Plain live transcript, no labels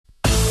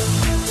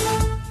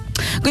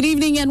Good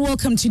evening and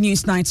welcome to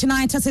Newsnight.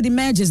 Tonight, as it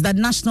emerges that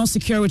National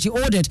Security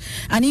ordered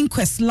an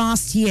inquest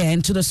last year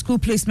into the school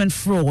placement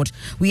fraud,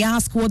 we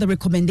ask what the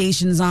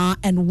recommendations are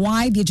and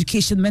why the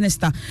Education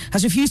Minister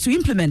has refused to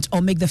implement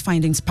or make the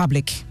findings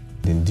public.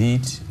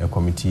 Indeed, a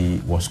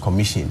committee was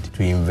commissioned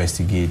to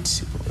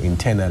investigate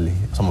internally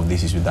some of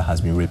these issues that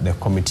has been raised. The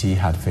committee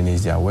had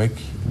finished their work.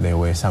 There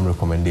were some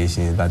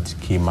recommendations that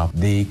came up.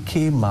 They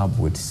came up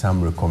with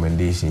some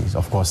recommendations.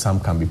 Of course, some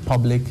can be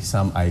public,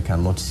 some I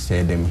cannot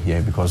share them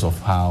here because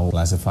of how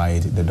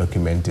classified the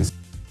document is.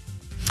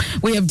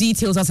 We have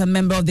details as a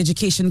member of the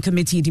Education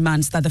Committee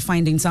demands that the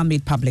findings are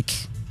made public.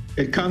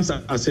 It comes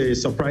as a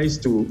surprise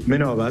to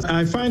many of us.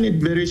 I find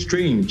it very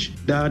strange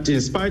that in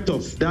spite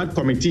of that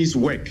committee's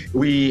work,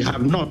 we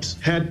have not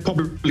heard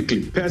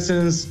publicly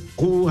persons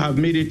who have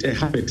made it a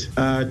habit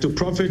to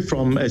profit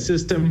from a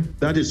system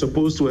that is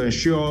supposed to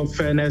ensure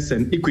fairness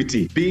and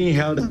equity being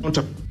held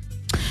accountable.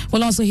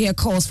 We'll also hear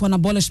calls for an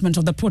abolishment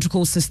of the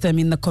protocol system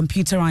in the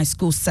computerized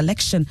school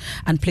selection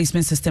and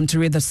placement system to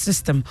rid the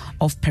system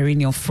of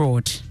perennial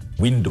fraud.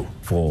 Window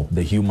for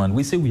the human.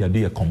 We say we are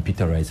doing a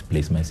computerized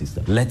placement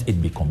system. Let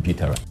it be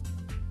computerized.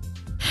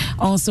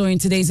 Also in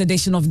today's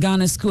edition of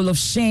Ghana School of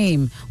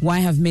Shame, why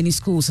have many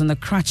schools in the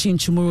Karachi and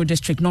Chumuru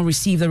district not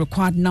received the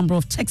required number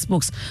of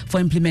textbooks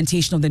for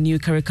implementation of the new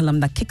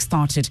curriculum that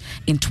kick-started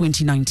in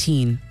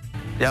 2019?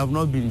 There have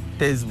not been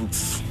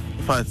textbooks.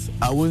 In fact,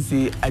 I won't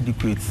say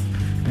adequate.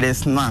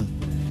 There's none.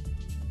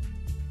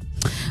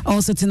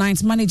 Also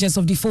tonight, managers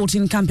of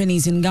defaulting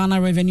companies in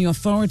Ghana Revenue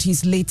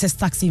Authority's latest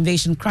tax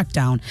evasion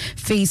crackdown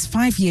face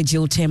 5-year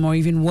jail term or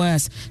even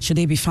worse should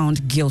they be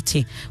found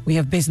guilty. We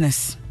have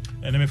business.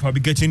 And I'll be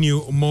getting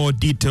you more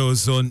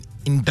details on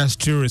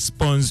industry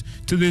response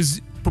to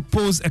this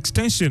proposed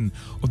extension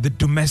of the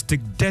domestic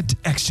debt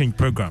exchange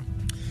program.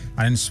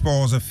 And in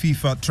sports, a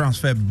FIFA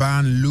transfer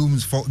ban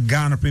looms for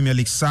Ghana Premier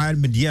League side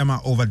Mediama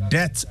over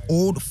debt.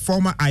 Old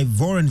former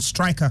Ivorian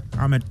striker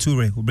Ahmed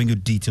Toure will bring you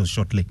details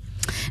shortly.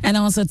 And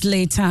also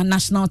later,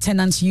 National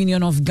Tenants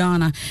Union of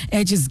Ghana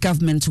urges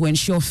government to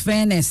ensure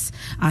fairness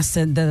as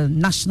the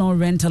National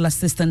Rental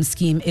Assistance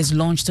Scheme is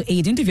launched to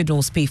aid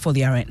individuals pay for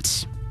their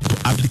rent.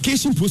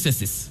 Application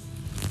processes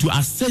to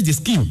assess the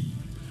scheme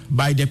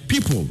by the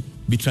people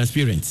be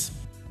transparent.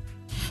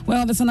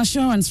 Well, there's an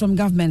assurance from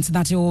government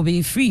that it will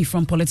be free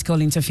from political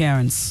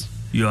interference.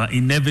 You are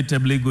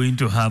inevitably going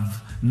to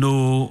have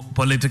no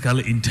political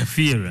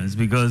interference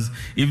because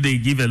if they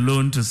give a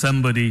loan to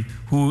somebody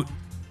who...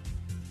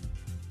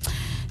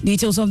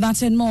 Details of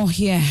that and more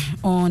here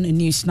on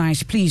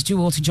Newsnight. Please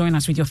do all to join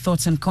us with your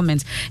thoughts and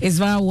comments. It's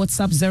via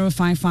WhatsApp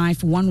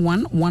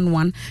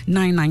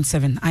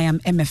 055-1111-997. I am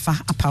Emefa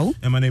Apau.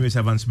 And my name is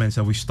Evan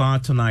Spencer. We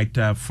start tonight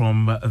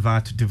from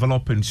that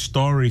developing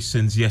story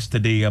since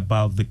yesterday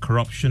about the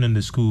corruption in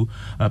the school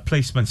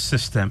placement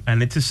system.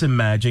 And it is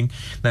emerging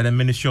that the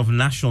Ministry of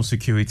National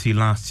Security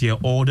last year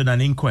ordered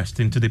an inquest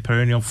into the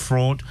perennial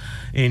fraud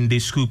in the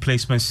school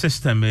placement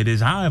system. It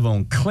is, however,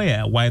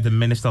 unclear why the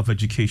Minister of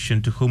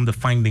Education, to whom the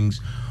findings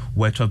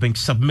were to have been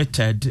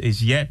submitted,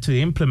 is yet to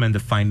implement the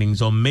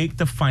findings or make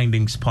the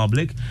findings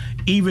public,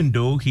 even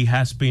though he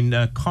has been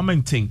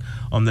commenting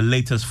on the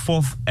latest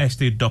Fourth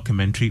Estate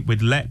documentary,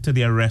 which led to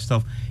the arrest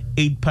of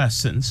 8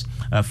 persons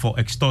for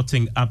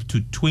extorting up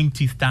to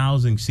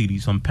 20,000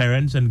 cedis from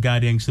parents and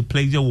guardians to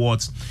place their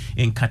wards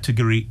in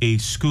Category A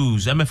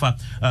schools. MFA,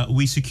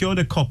 we secured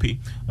a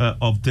copy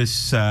of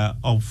this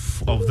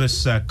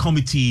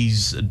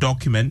committee's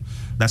document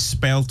that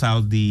spelled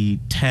out the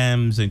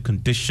terms and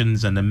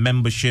conditions and the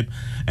membership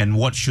and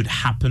what should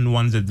happen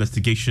once the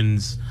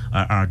investigations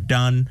are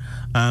done.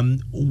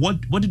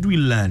 What did we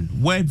learn?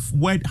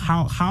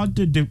 How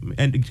did the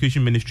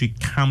Education Ministry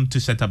come to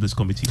set up this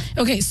committee?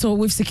 Okay, so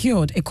we've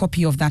secured a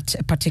copy of that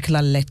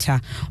particular letter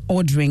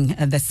ordering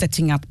the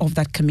setting up of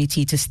that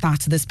committee to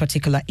start this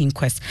particular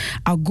inquest.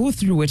 I'll go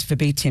through it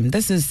verbatim.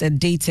 This is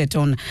dated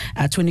on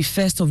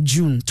 21st of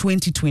June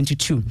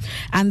 2022,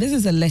 and this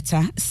is a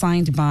letter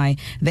signed by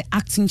the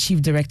acting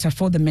Chief Director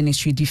for the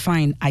Ministry,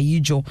 Define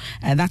Ayujo.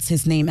 That's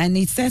his name, and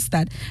it says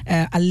that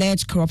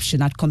alleged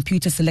corruption at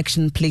Computer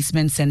Selection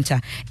Placement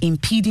Center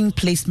impeding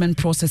placement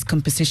process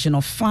composition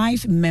of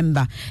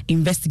 5-member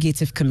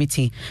investigative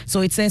committee.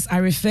 So it says, I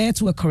refer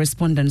to a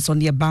correspondence on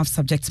the above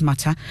subject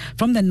matter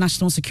from the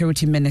National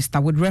Security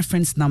Minister with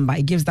reference number.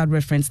 It gives that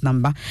reference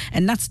number,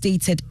 and that's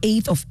dated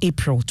 8th of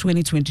April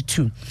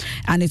 2022.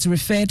 And it's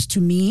referred to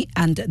me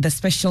and the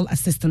Special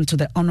Assistant to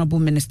the Honorable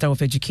Minister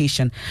of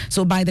Education.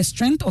 So by the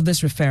strength of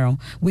this referral,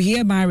 we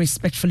hereby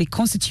respectfully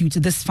constitute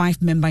this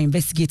 5-member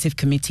investigative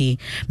committee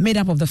made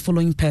up of the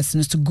following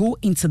persons to go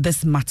into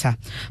this matter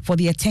for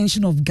the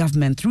attention of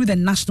government through the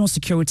National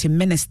Security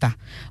Minister,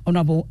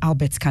 Honorable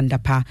Albert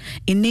Kandapa.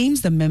 It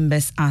names the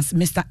members as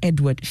Mr.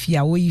 Edward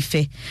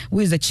Fiawoife, who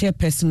is the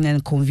chairperson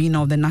and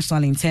convener of the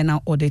National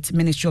Internal Audit,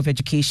 Ministry of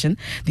Education.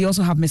 They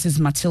also have Mrs.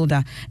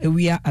 Matilda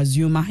Ewia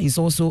Azuma, is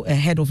also a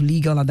head of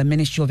legal at the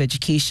Ministry of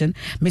Education.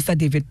 Mr.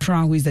 David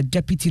Prow, who is the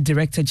Deputy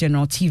Director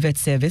General TVET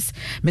Service.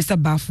 Mr.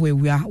 Bafwe,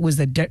 who is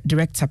the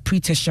Director,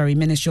 Pre-Tertiary,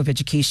 Ministry of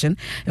Education.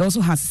 It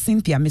also has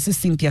Mrs.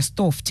 Cynthia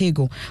Stoff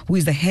Tego, who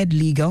is the Head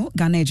Legal,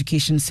 Ghana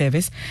Education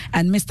Service,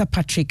 and Mr.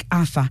 Patrick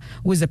Arthur,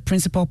 who is the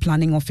Principal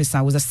Planning Officer,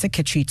 who is the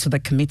Secretary to the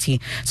committee.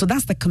 So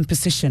that's the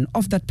composition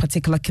of that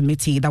particular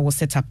committee that was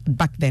set up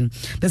back then.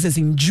 This is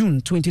in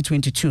June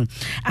 2022.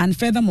 And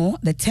furthermore,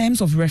 the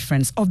terms of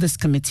reference of this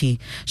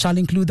committee shall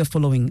include the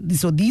following.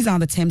 So these are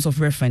the terms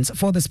of reference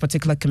for this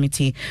particular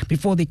committee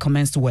before they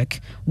commence to work.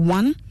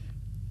 1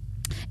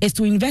 is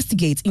to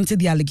investigate into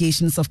the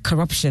allegations of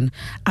corruption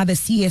at the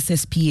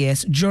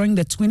CSSPS during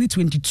the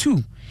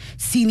 2022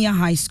 Senior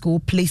High School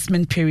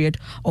placement period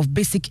of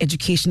Basic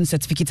Education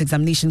Certificate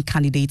Examination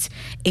candidates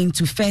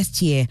into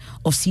first year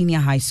of Senior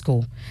High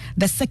School.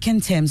 The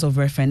second terms of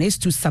reference is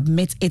to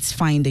submit its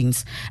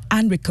findings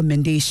and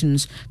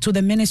recommendations to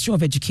the Ministry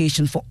of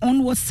Education for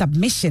onward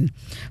submission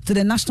to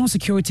the National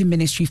Security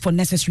Ministry for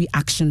necessary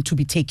action to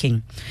be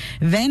taken.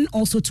 Then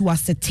also to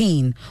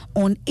ascertain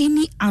on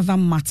any other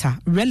matter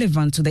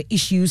relevant to the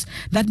issues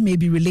that may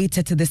be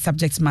related to the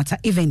subject matter,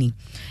 if any.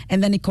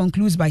 And then it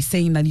concludes by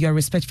saying that you are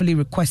respectfully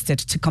requested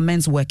to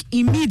commence work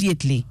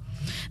immediately.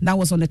 That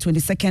was on the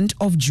 22nd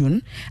of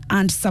June,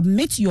 and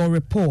submit your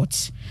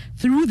report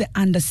through the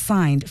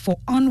undersigned for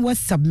onward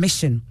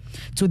submission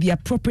to the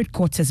appropriate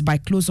quarters by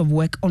close of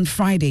work on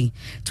Friday,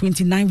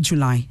 29th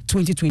July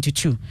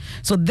 2022.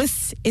 So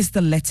this is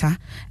the letter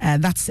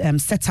that's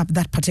set up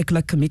that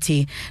particular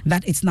committee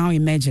that it's now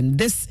emerging.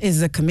 This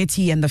is a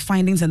committee and the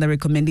findings and the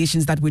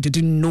recommendations that we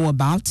didn't know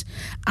about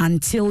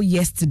until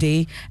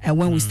yesterday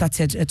when we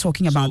started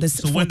talking about this.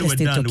 So when they were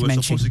done, they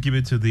were supposed to give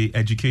it to the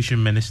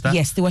Education Minister?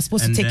 Yes, they were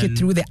supposed to take it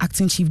through the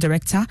Acting Chief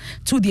Director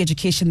to the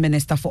Education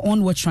Minister for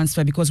onward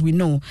transfer, because we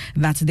know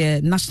that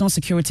the National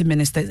Security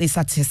Minister is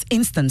at his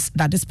instance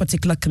that this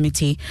particular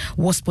committee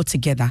was put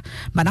together.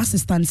 But as it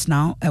stands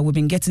now, we've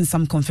been getting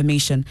some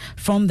confirmation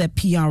from the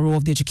PRO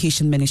of the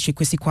Education Ministry,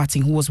 Kwesi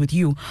Kwarteng, who was with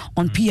you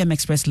on PM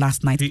Express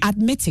last night,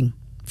 admitting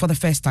for the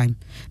first time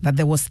that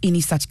there was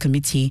any such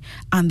committee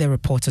and their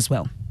report as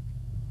well.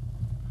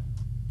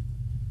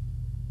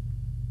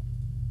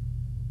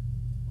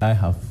 I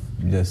have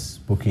just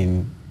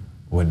spoken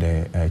with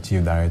the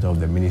Chief Director of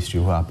the Ministry,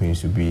 who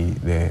happens to be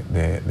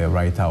the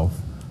writer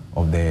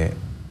of the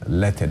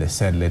letter, the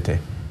said letter.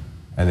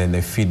 And then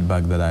the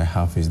feedback that I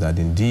have is that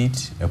indeed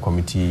a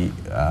committee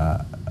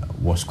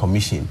was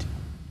commissioned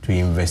to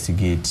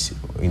investigate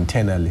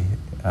internally,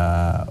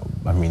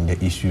 the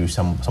issues,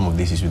 some of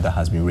these issues that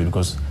has been raised,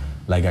 because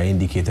like I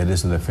indicated,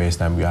 this is the first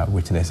time we are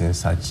witnessing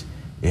such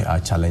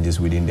challenges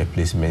within the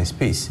placement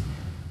space.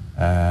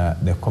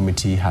 The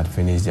committee had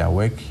finished their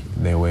work.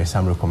 There were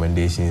some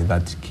recommendations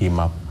that came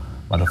up,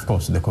 but of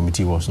course the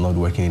committee was not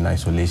working in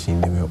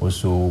isolation. They were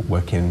also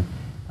working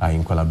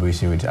in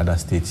collaboration with other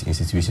state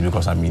institutions,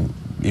 because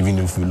even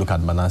if we look at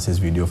Manasseh's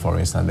video, for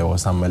instance, there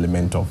was some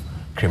element of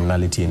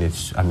criminality in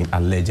it,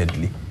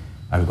 allegedly,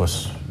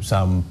 because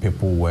some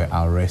people were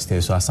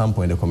arrested. So at some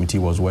point the committee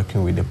was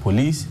working with the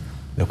police,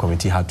 the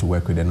committee had to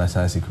work with the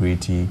National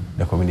Security,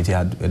 the committee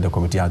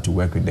had to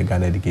work with the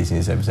Ghana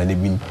Education Service, and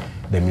even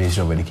the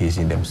Ministry of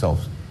Education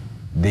themselves.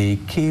 They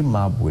came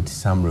up with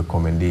some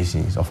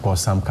recommendations. Of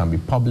course, some can be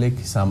public,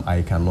 some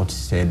I cannot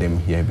share them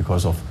here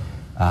because of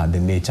the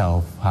nature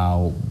of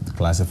how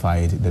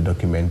classified the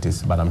document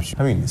is, but I'm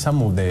sure.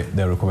 Some of the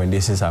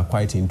recommendations are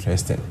quite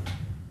interesting,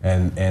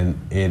 and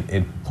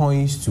it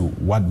points to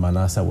what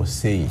Manasseh was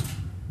saying,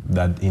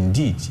 that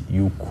indeed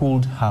you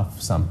could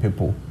have some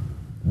people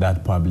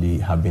that probably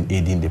have been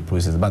aiding the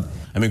process. But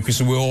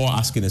Chris, we're all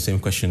asking the same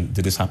question: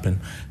 did this happen?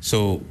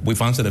 So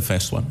we've answered the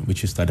first one,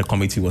 which is that the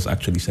committee was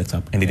actually set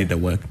up and they did the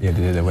work. Yeah,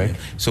 they did the work.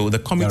 So the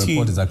committee, the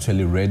report is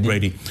actually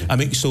ready.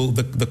 So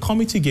the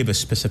committee gave a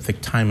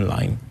specific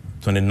timeline.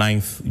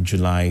 29th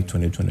July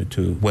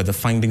 2022, were the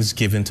findings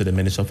given to the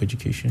Minister of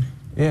Education?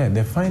 Yeah,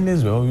 the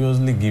findings were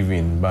obviously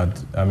given,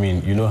 but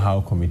you know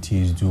how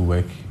committees do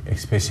work,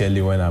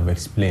 especially when I've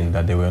explained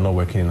that they were not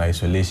working in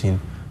isolation.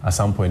 At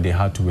some point, they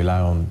had to rely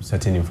on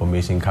certain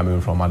information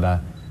coming from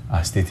other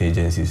state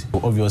agencies.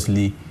 So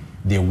obviously,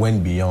 they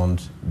went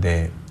beyond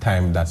the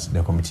time that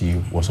the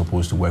committee was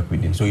supposed to work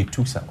within. So it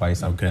took quite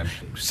some time.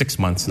 6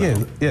 months now.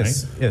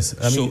 Yes.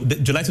 So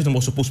July 2022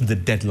 was supposed to be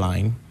the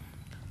deadline.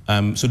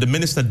 So the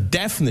minister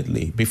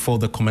definitely, before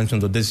the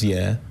commencement of this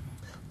year,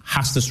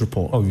 has this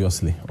report.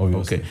 Obviously.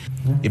 Okay.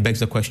 It begs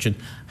the question,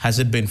 has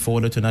it been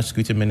forwarded to the National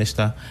Security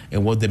Minister,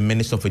 and what the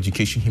Minister of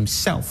Education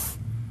himself,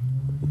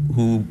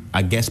 who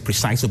I guess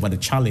presides over the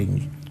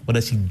challenge, what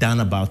has he done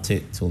about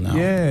it till now?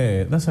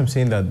 Yeah, that's what I'm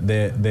saying,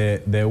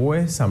 that there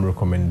were some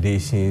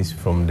recommendations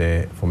from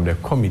the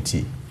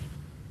committee,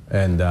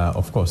 and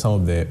of course some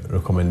of the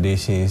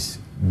recommendations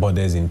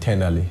borders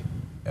internally.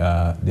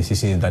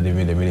 Decisions that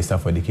even the Minister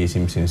for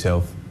Education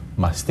himself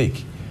must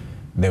take.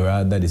 There were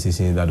other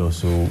decisions that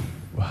also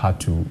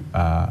had to,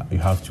 you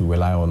have to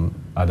rely on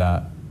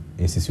other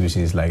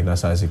institutions like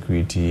National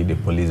Security, the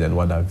police, and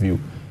what have you.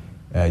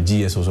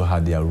 GS also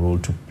had their role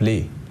to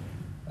play.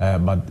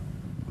 But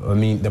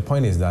the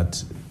point is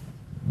that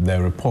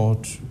the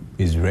report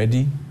is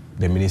ready.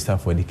 the Minister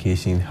for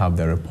Education have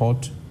the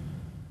report,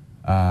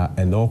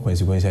 and all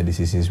consequential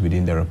decisions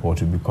within the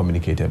report will be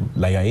communicated,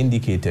 like I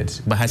indicated.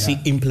 But has he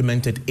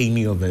implemented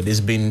any of it? It's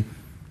been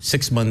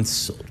 6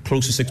 months,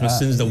 close to 6 months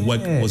since the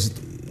work was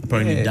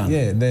apparently done.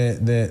 Yeah,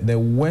 the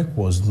work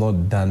was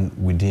not done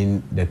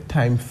within the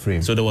time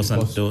frame. So there was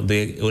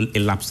they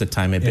elapsed the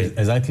time a bit.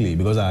 Exactly,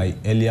 because I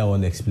earlier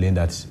on explained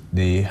that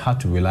they had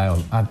to rely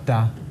on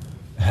other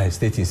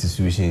state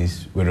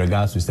institutions with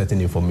regards to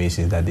certain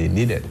information that they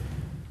needed.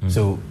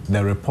 So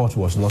the report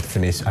was not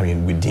finished,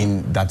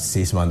 within that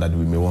 6 months that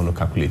we may want to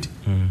calculate.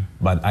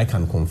 But I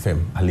can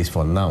confirm, at least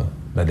for now,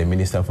 that the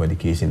Minister for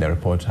Education, the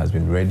report has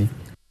been ready.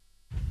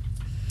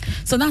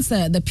 So that's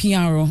the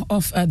PRO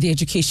of the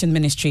Education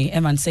Ministry,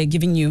 Evans,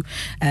 giving you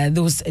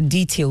those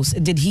details.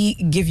 Did he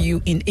give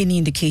you any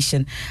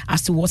indication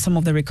as to what some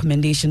of the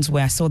recommendations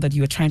were? I saw that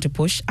you were trying to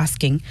push,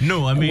 asking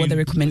what the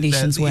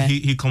recommendations were.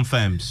 He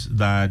confirms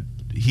that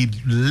he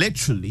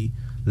literally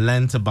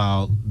learnt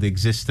about the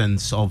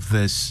existence of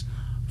this,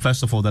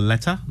 first of all, the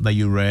letter that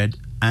you read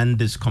and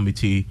this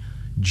committee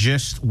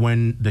just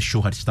when the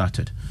show had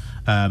started.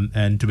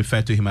 And to be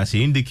fair to him, as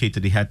he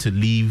indicated, he had to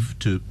leave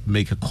to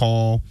make a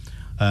call,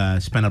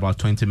 spend about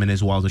 20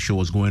 minutes while the show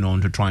was going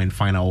on to try and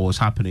find out what was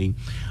happening.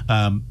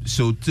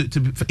 So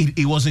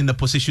he was in the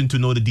position to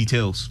know the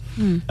details.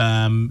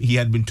 He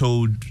had been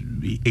told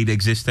it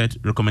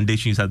existed,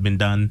 recommendations had been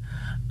done,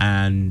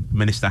 and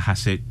Minister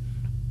has it.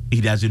 He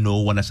doesn't know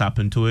what has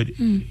happened to it.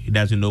 He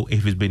doesn't know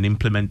if it's been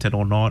implemented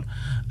or not.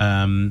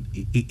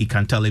 He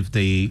can't tell if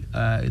the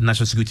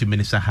National Security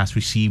Minister has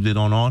received it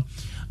or not.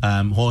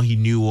 All he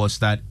knew was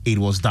that it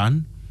was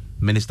done.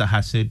 Minister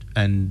has it,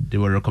 and there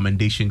were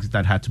recommendations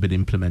that had to be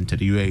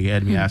implemented. You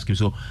heard me ask him,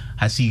 so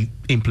has he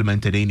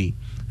implemented any?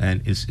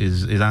 And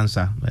his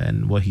answer,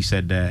 and what he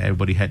said,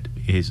 everybody had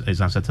his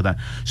answer to that.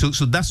 So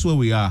that's where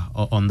we are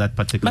on that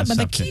particular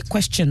subject. But the key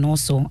question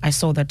also, I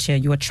saw that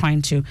you were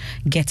trying to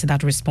get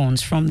that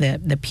response from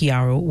the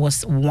PRO,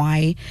 was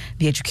why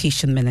the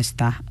Education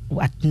Minister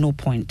at no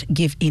point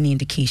gave any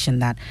indication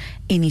that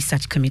any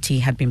such committee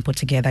had been put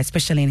together,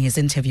 especially in his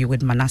interview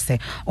with Manasseh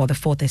or the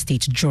Fourth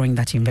Estate during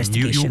that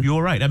investigation.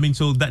 You're right.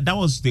 So that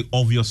was the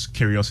obvious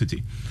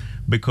curiosity,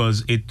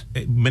 because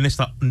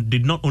Minister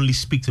did not only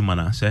speak to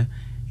Manasseh,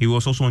 he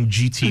was also on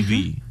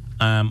GTV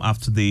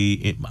after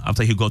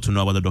he got to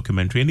know about the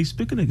documentary, and he's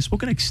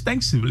spoken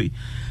extensively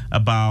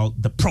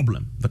about the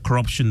problem, the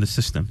corruption in the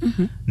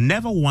system.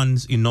 Never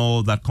once in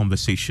all that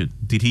conversation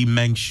did he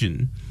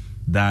mention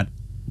that,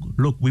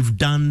 look, we've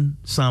done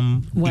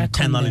some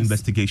internal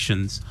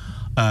investigations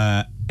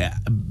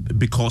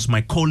because my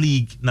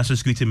colleague, National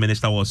Security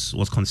Minister,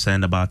 was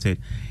concerned about it,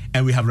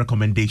 and we have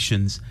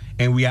recommendations,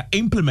 and we are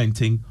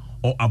implementing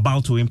or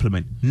about to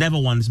implement. Never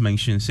once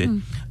mentions it.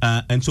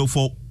 And so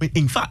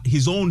in fact,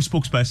 his own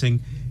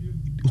spokesperson,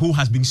 who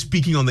has been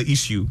speaking on the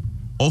issue,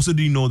 also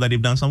didn't know that they've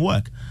done some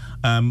work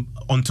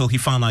until he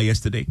found out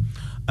yesterday.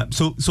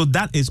 So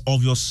that is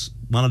obvious,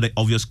 one of the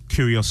obvious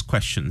curious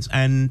questions.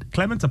 And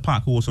Clement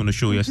Park, who was on the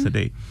show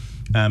yesterday,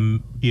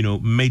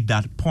 made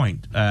that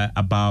point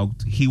about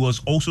he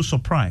was also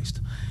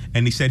surprised.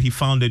 And he said he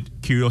found it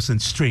curious and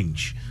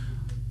strange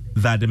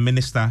that the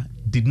minister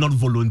did not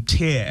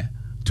volunteer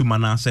to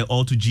Manasseh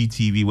or to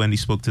GTV when he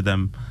spoke to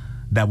them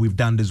that we've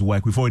done this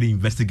work, we've already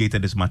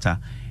investigated this matter,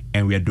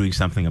 and we are doing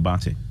something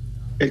about it.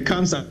 It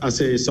comes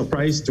as a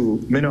surprise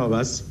to many of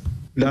us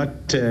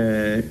that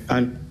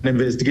an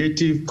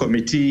investigative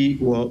committee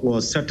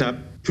was set up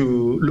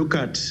to look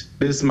at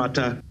this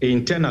matter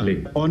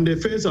internally. On the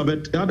face of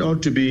it, that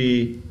ought to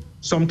be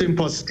something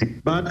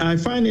positive. But I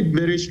find it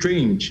very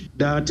strange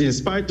that in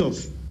spite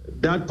of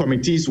that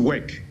committee's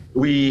work,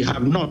 we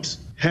have not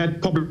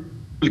heard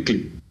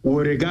publicly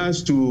with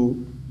regards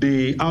to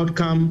the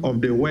outcome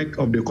of the work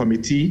of the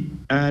committee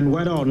and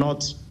whether or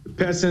not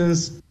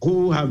persons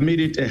who have made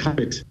it a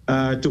habit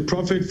to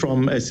profit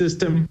from a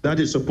system that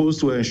is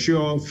supposed to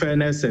ensure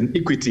fairness and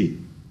equity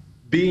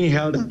being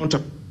held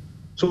accountable.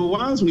 So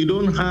once we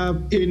don't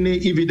have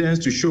any evidence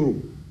to show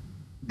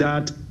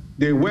that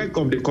the work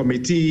of the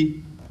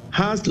committee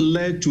has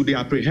led to the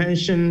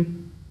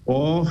apprehension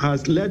or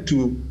has led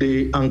to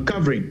the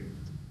uncovering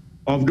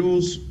of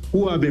those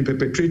who have been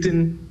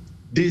perpetrating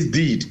this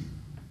deed,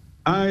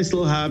 I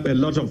still have a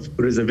lot of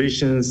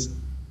reservations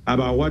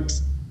about what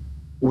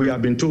we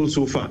have been told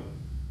so far.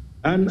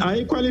 And I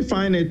equally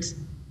find it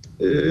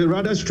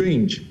rather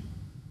strange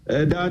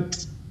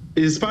that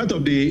in spite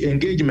of the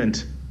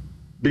engagement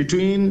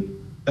between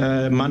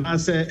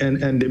Manasseh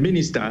and the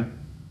minister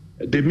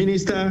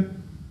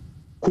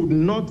could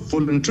not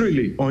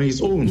voluntarily on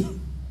his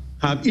own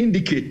have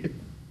indicated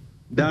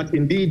that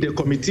indeed the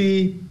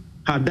committee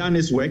had done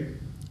its work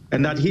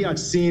and that he had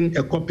seen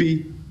a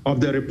copy of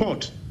the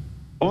report,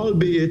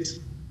 albeit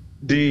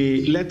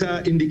the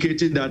letter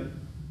indicated that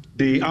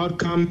the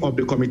outcome of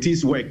the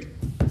committee's work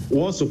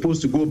was supposed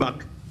to go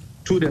back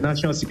to the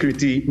National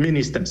Security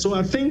Minister. So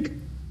I think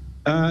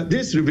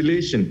this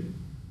revelation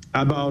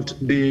about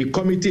the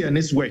committee and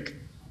its work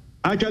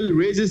actually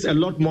raises a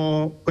lot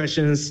more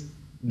questions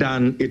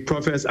than it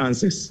proffers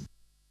answers.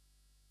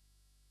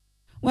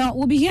 Well,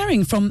 we'll be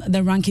hearing from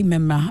the ranking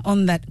member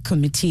on that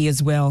committee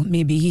as well.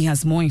 Maybe he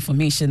has more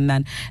information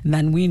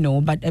than we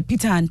know. But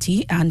Peter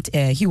Anti, and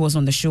he was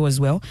on the show as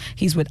well.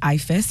 He's with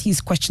IFES.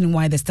 He's questioning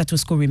why the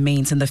status quo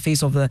remains in the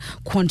face of the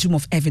quantum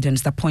of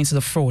evidence that points to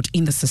the fraud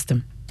in the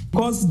system.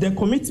 Because the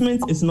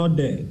commitment is not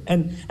there.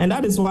 And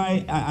that is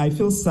why I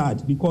feel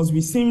sad, because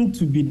we seem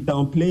to be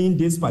downplaying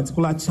this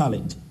particular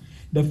challenge.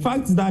 The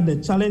fact that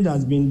the challenge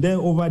has been there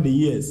over the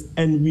years,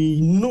 and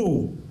we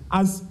know,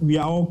 as we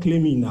are all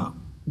claiming now,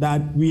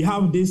 that we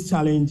have this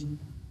challenge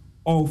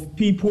of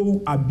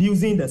people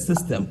abusing the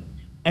system,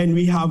 and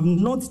we have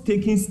not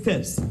taken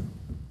steps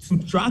to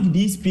track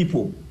these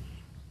people.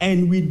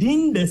 And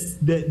within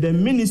the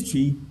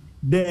ministry,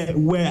 there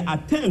were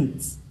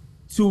attempts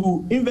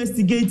to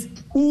investigate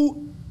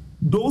who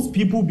those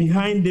people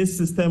behind this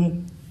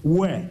system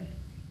were.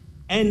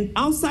 And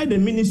outside the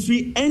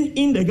ministry and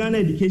in the Ghana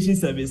Education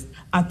Service,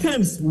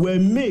 attempts were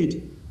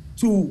made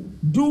to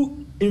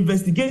do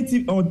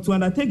investigative or to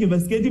undertake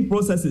investigative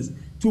processes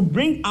to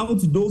bring out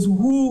those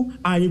who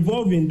are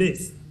involved in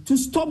this, to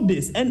stop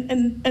this.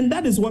 And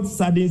that is what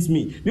saddens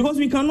me, because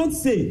we cannot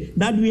say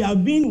that we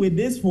have been with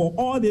this for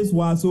all this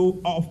while, so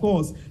of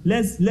course,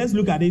 let's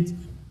look at it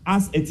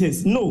as it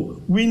is.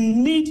 No, we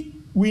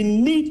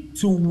need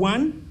to,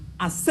 one,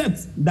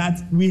 accept that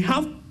we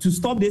have to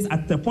stop this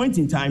at a point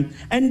in time.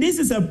 And this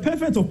is a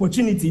perfect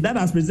opportunity that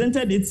has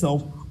presented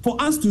itself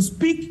for us to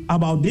speak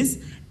about this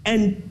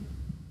and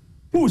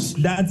push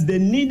that the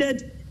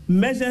needed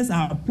measures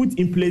are put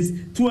in place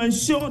to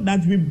ensure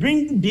that we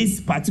bring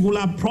this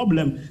particular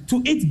problem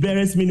to its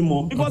barest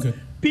minimum, because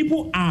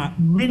people are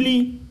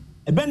really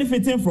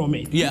benefiting from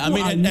it. Yeah,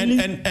 people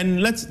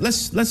and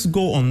let's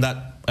go on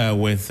that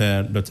with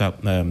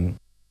Dr.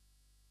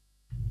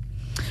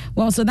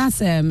 Well, so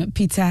that's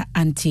Peter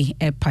Anti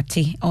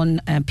Pate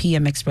on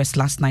PM Express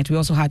last night. We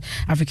also had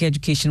Africa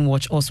Education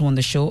Watch also on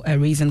the show,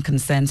 raising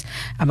concerns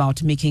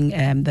about making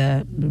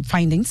the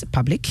findings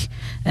public.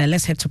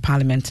 Let's head to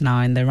Parliament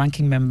now, and the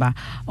ranking member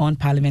on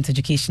Parliament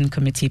Education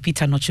Committee,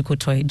 Peter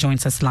Nochukwu,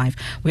 joins us live.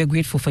 We are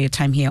grateful for your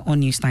time here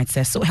on Newsnight,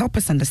 sir. So help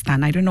us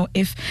understand. I don't know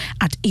if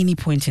at any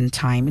point in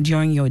time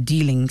during your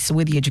dealings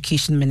with the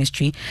Education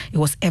Ministry, it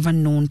was ever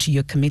known to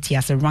your committee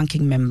as a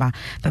ranking member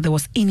that there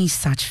was any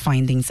such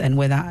findings, and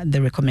whether the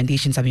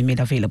recommendations have been made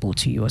available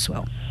to you as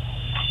well.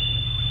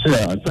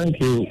 Yeah, thank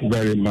you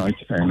very much,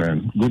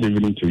 and good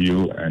evening to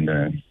you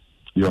and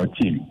your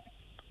team.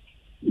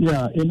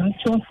 Yeah, in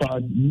actual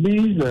fact,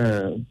 these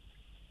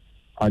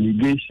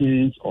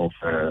allegations of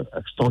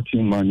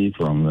extorting money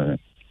from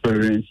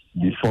parents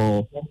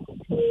before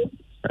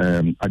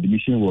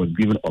admission was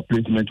given or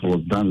placement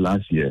was done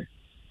last year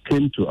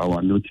came to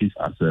our notice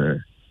as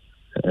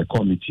a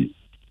committee.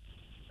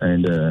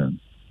 And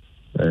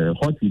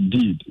what we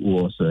did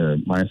was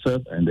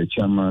myself and the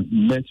chairman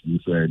met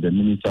with the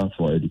Minister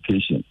for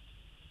Education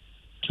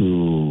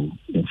to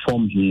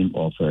inform him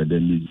of the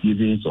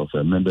misgivings of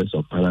members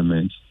of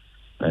Parliament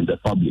and the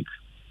public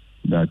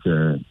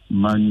that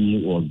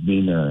money was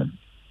being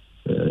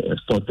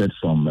extorted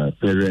from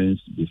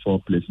parents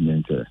before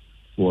placement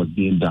was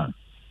being done.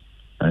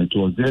 And it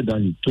was there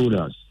that he told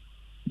us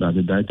that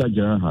the Director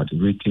General had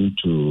written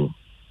to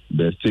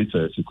the state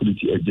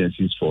security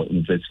agencies for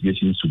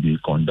investigations to be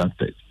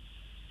conducted.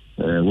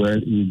 Well,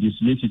 he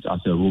dismissed it as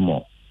a rumor.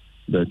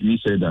 But we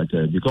say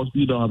that because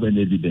we don't have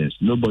any evidence,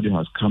 nobody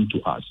has come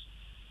to us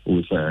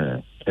with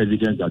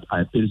evidence that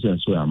I paid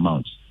so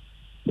amount.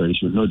 But you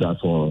should know that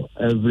for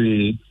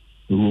every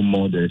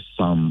rumor, there's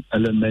some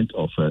element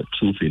of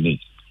truth in it.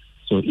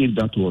 So if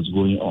that was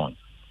going on,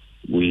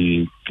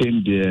 we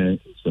came there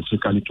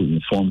specifically to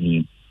inform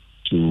him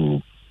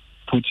to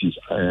put his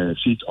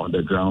feet on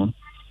the ground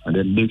and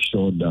then make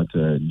sure that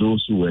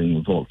those who were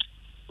involved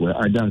were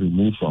either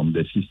removed from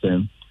the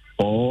system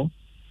or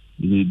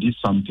he did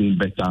something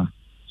better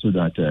so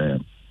that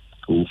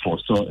we will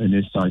forestall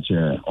any such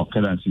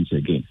occurrences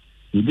again.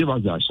 He gave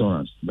us the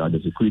assurance that the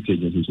security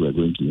agencies were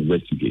going to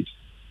investigate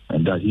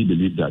and that he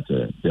believed that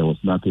there was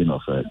nothing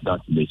of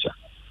that nature.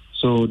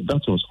 So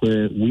that was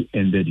where we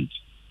ended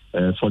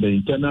it. For the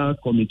internal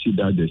committee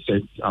that they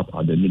set up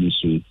at the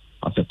ministry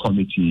as a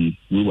committee,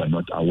 we were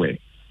not aware.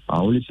 I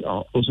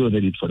also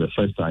heard it for the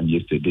first time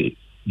yesterday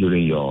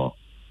during your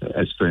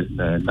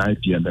 9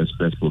 p.m.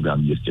 Express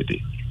program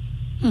yesterday.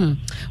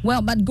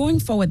 Well, but going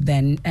forward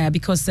then,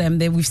 because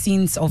we've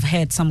seen or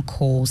heard some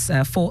calls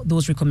for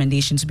those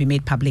recommendations to be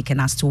made public,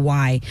 and as to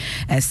why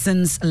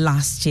since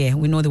last year,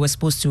 we know they were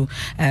supposed to,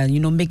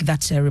 make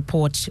that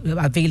report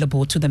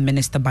available to the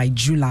minister by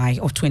July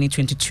of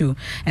 2022.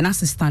 And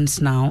as it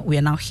stands now, we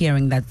are now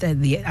hearing that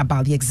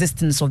about the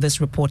existence of this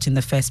report in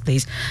the first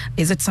place.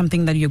 Is it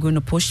something that you're going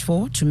to push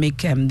for to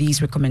make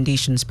these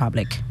recommendations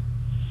public?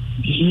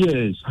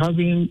 Yes,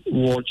 having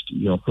watched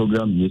your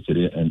program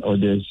yesterday and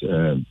others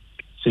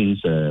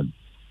since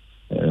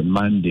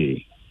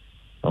Monday,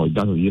 or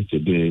that was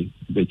yesterday,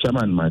 the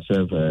chairman and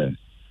myself,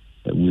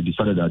 we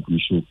decided that we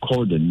should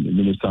call the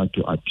minister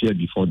to appear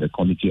before the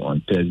committee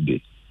on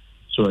Thursday.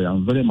 So I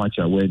am very much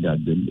aware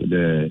that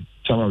the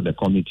chairman of the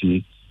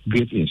committee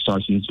gave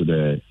instructions to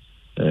the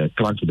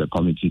clerk to the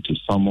committee to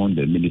summon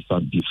the minister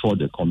before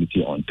the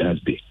committee on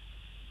Thursday.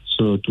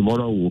 So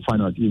tomorrow we'll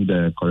find out if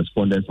the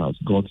correspondence has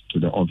got to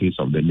the office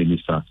of the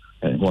minister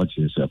and what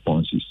his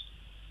response is.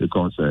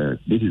 Because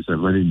this is a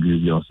very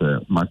grievous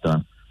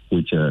matter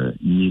which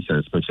needs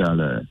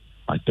special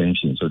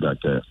attention so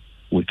that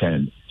we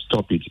can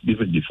stop it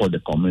even before the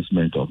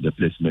commencement of the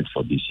placement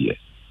for this year.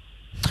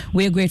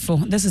 We're grateful.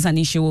 This is an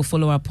issue we'll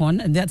follow up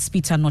on. That's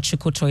Peter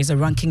Nochikoto, is a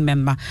ranking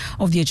member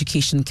of the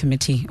Education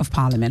Committee of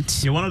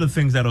Parliament. Yeah, one of the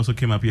things that also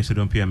came up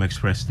yesterday on PM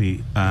Express, the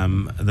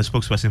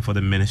spokesperson for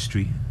the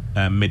ministry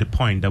made a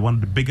point that one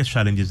of the biggest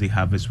challenges they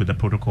have is with the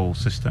protocol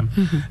system,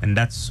 and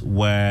that's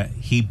where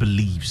he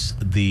believes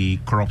the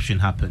corruption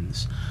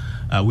happens.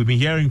 We've been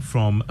hearing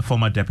from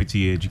former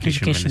Deputy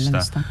Education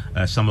Minister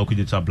Samuel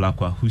Okudzeto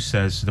Ablakwa, who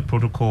says the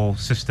protocol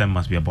system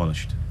must be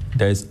abolished.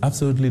 There is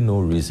absolutely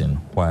no reason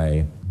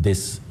why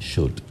this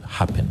should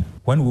happen.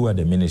 When we were at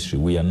the ministry,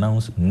 we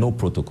announced no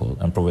protocol,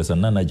 and Professor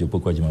Nana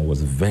Jopokwajima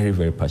was very,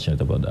 very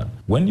passionate about that.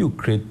 When you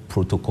create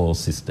protocol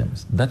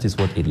systems, that is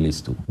what it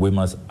leads to. We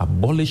must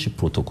abolish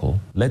protocol,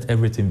 let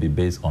everything be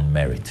based on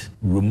merit,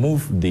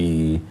 remove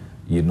the,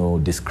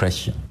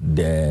 discretion,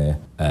 the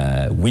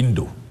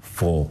window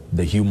for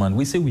the human.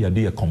 We say we are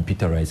doing a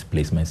computerized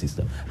placement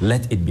system.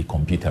 Let it be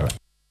computerized.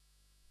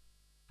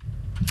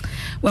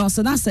 Well,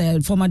 so that's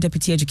former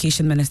Deputy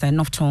Education Minister and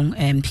Northton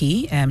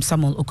MP,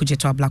 Samuel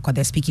Okudzeto Ablakwa.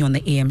 They're speaking on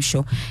the AM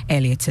show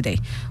earlier today.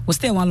 We'll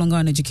stay a while longer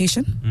on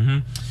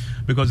education.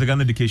 Because the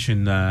Ghana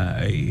Education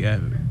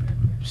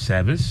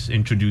Service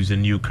introduced a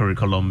new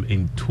curriculum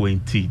in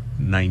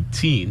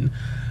 2019.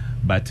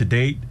 But to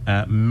date,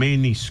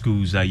 many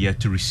schools are yet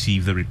to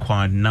receive the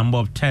required number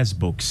of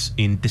textbooks.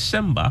 In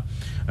December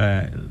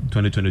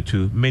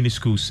 2022, many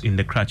schools in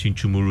the Karachi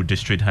Chumuru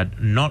district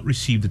had not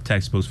received the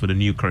textbooks for the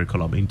new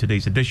curriculum. In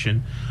today's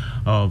edition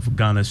of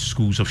Ghana's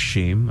Schools of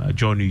Shame,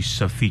 Joy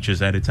News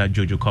features editor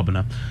Jojo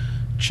Kobana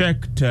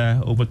checked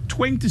over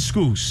 20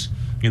 schools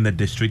in the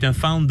district and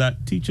found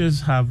that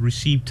teachers have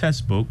received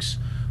textbooks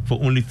for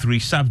only 3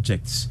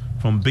 subjects,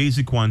 from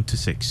Basic 1 to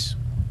 6.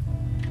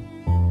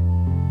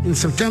 In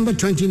September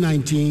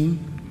 2019,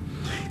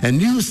 a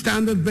new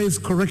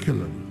standard-based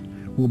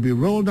curriculum will be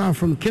rolled out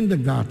from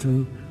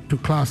kindergarten to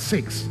class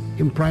 6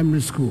 in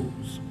primary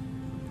schools.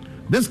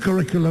 This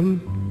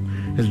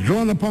curriculum is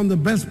drawn upon the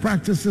best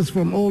practices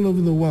from all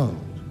over the world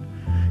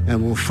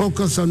and will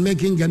focus on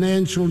making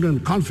Ghanaian children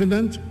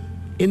confident,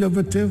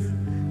 innovative,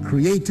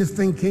 creative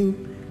thinking,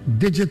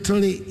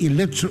 digitally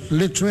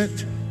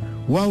literate,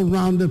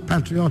 well-rounded,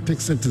 patriotic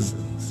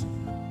citizens.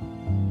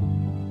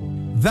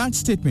 That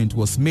statement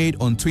was made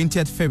on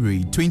 20th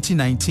February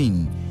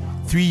 2019,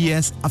 3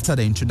 years after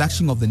the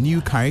introduction of the new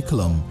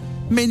curriculum.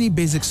 Many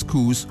basic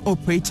schools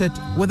operated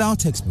without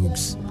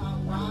textbooks.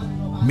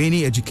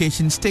 Many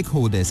education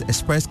stakeholders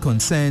expressed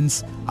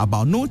concerns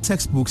about no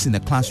textbooks in the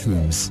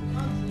classrooms.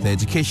 The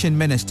Education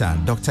Minister,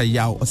 Dr.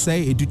 Yao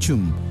Osei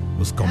Educhum,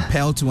 was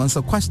compelled to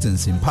answer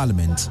questions in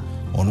Parliament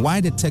on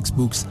why the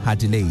textbooks had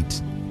delayed.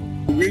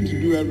 We're going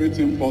to do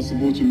everything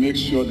possible to make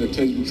sure the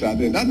textbooks are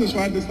there. That is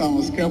why this time I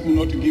was careful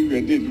not to give you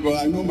a date,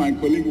 because I know my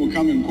colleague will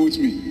come and quote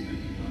me.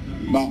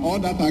 But all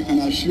that I can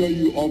assure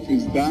you of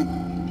is that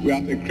we're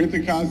at a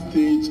critical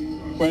stage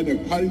where the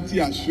quality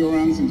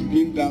assurance is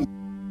being done.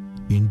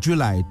 In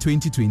July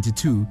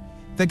 2022,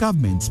 the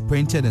government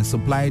printed and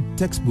supplied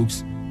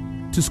textbooks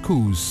to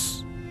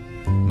schools.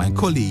 My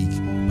colleague,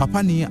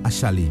 Papani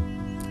Ashali,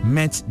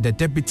 met the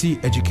Deputy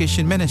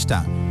Education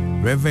Minister,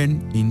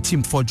 Reverend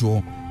Intim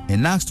Fodjo,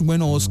 and asked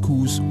when all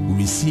schools will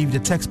receive the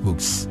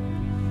textbooks.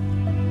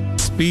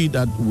 Speed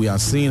that we are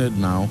seeing it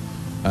now,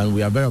 and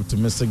we are very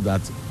optimistic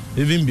that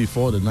even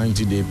before the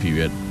 90-day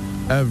period,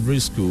 every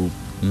school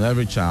and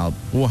every child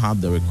will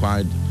have the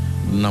required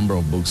number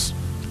of books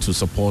to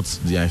support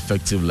their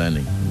effective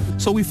learning.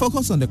 So we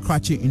focus on the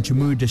Karachi and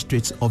Chumuru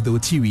districts of the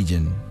Oti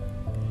region.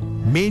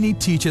 Many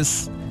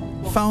teachers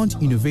found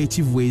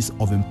innovative ways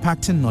of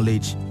impacting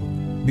knowledge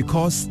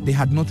because they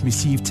had not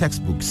received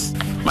textbooks.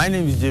 My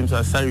name is James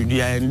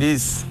Asarudi, and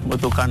this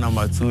motorcar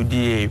number 2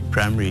 DA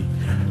Primary,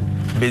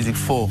 Basic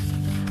 4.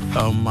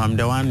 I'm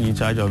the one in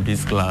charge of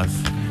this class.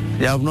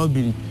 There have not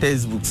been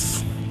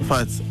textbooks. In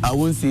fact, I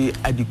won't say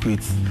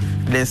adequate.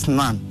 There's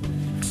none.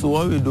 So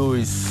what we do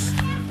is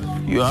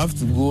you have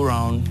to go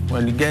around.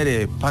 When you get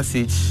a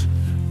passage,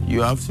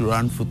 you have to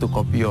run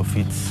photocopy of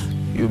it.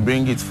 You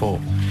bring it for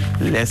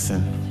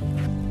lesson.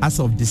 As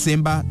of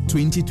December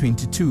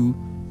 2022,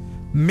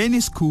 many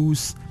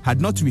schools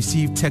had not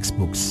received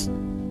textbooks.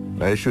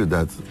 The issue is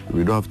that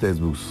we don't have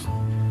textbooks.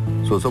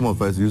 So some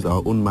of us use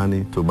our own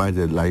money to buy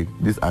it, like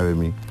this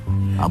RME.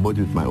 I bought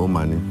it with my own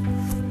money.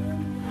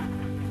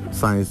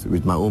 Science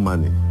with my own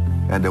money.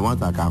 And the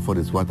ones I can afford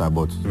is what I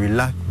bought. We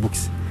lack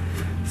books.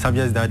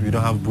 Subjects that we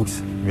don't have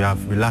books. We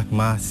lack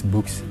maths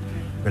books.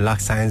 We lack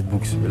science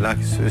books. We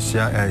lack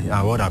social,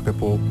 what are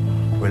people.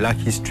 We lack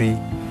history.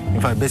 In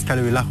fact,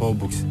 basically we lack all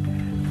books.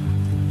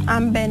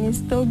 I'm Benny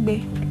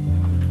Stogbe,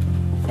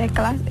 a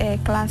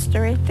class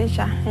 3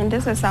 teacher, and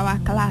this is our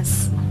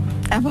class.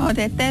 About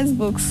the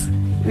textbooks,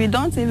 we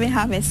don't even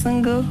have a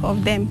single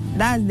of them.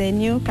 That's the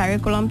new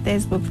curriculum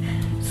textbook.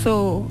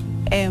 So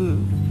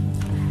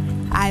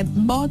I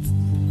bought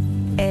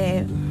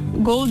a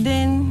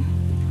golden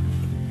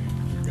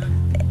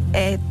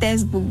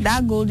textbook,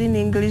 that golden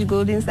English,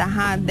 golden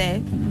Sahara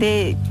there.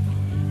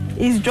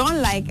 It's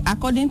drawn like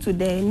according to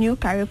the new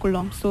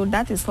curriculum. So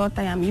that is what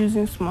I am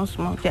using small.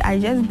 I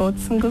just bought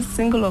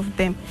single of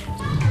them.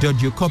 The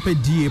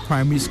Jokope DA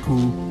Primary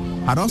School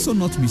had also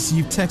not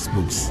received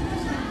textbooks.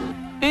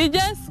 You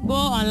just go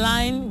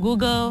online,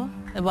 Google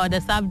about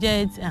the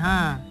subject,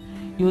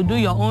 you do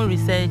your own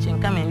research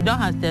and come in. You don't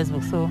have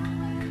textbooks, so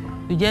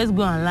you just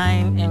go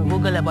online and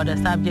Google about the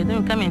subject,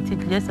 then you come and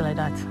teach just like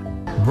that.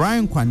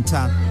 Brian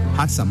Kwanta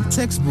had some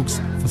textbooks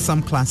for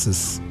some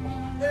classes.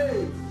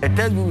 The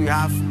textbook we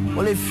have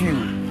only few.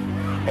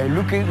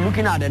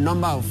 Looking at the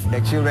number of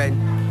the children,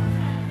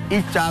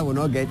 each child will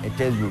not get a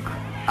textbook.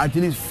 At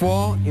least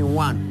 4 in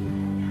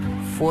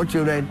 1. 4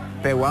 children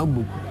per 1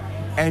 book.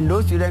 And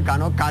those children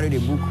cannot carry the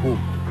book home.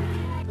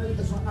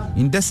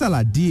 In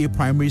Desala DA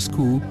Primary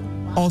School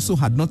also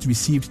had not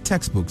received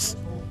textbooks.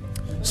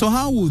 So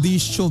how will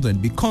these children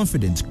be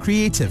confident,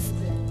 creative,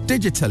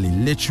 digitally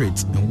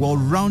literate and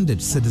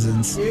well-rounded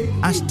citizens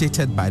as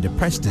stated by the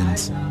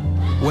president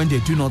when they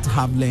do not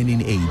have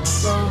learning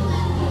aids?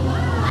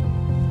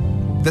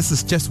 This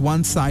is just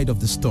one side of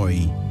the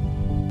story.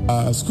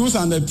 Schools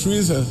under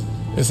trees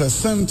is a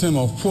symptom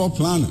of poor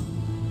planning.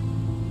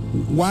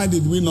 Why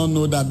did we not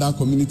know that that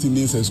community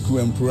needs a school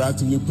and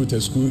proactively put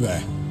a school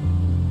there?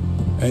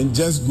 And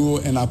just go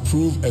and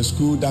approve a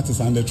school that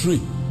is under tree.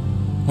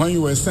 When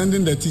you were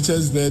sending the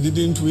teachers there,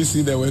 didn't we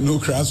see there were no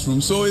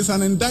classrooms? So it's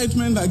an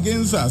indictment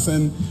against us,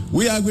 and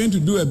we are going to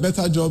do a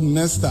better job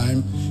next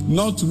time,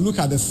 not to look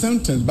at the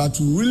symptoms, but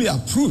to really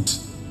uproot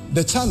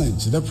the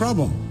challenge, the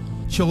problem.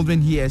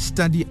 Children here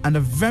study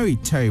under very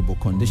terrible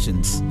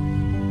conditions.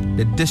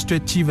 The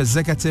district chief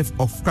executive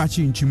of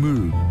Krachi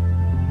Nchimuru,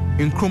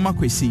 Nkrumah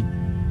Kwesi,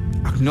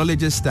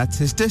 acknowledges that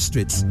his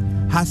district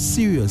has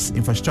serious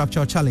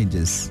infrastructural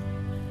challenges.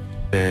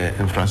 The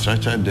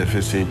infrastructure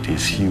deficit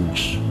is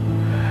huge.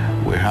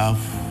 We have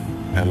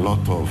a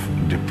lot of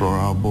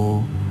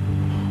deplorable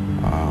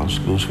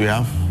schools. We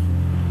have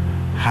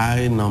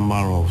high number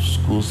of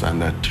schools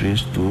under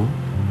trees too.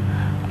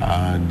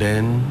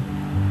 Then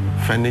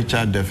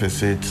furniture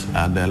deficits.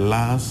 At the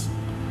last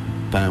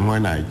time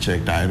when I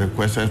checked, I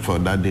requested for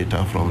that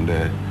data from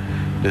the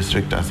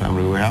district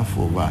assembly. We have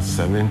over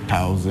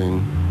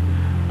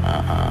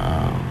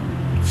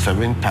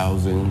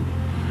 7,000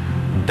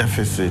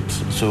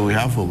 deficits. So we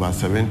have over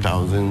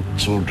 7,000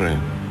 children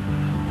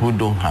who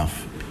don't have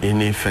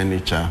any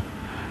furniture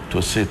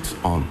to sit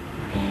on.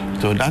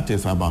 So that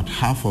is about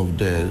half of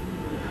the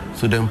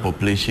student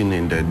population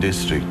in the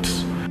district.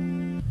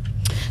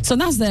 So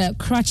that's the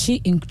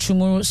Krachi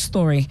Nchimuru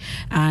story,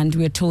 and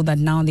we're told that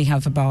now they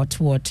have about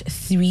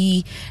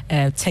 3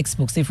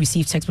 textbooks. They've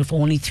received textbooks for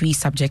only 3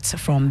 subjects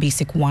from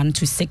basic 1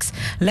 to 6.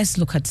 Let's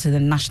look at the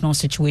national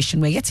situation.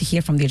 We're yet to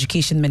hear from the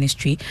Education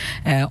Ministry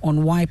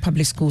on why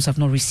public schools have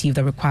not received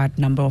the required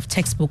number of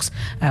textbooks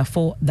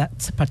for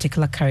that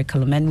particular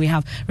curriculum. And we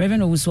have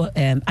Reverend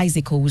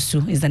Isaac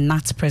Owusu is the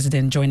NAT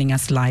president joining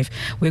us live.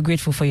 We're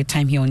grateful for your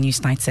time here on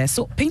Newsnight, sir.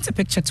 So paint a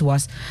picture to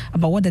us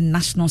about what the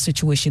national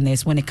situation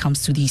is when it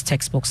comes to these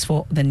textbooks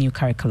for the new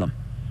curriculum.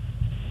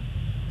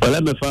 Well,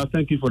 let me first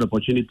thank you for the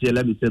opportunity.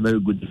 Let me say very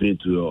good evening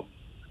to your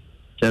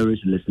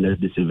cherished listeners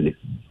this evening.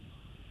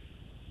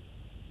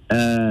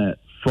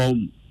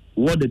 From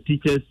what the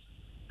teachers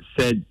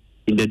said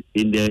in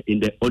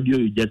the audio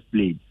you just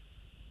played,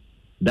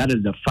 that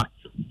is the fact.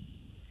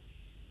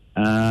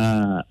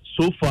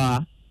 So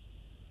far,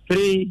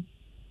 3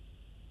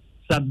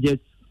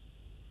 subjects,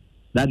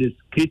 that is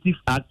creative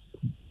arts,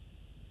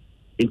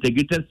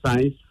 integrated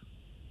science,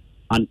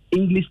 and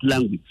English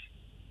language.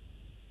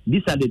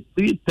 These are the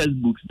 3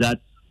 textbooks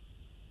that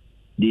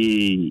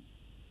the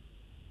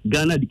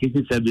Ghana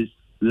Education Service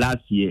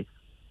last year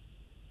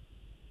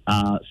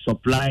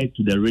supplied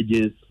to the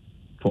regions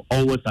for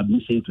onward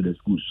submission to the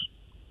schools.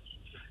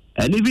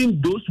 And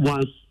even those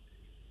ones,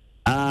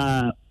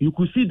 you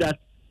could see that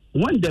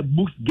when the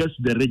books get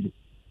to the region,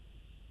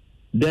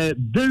 the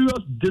various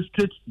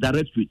district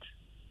directorates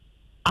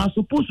are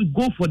supposed to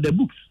go for the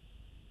books.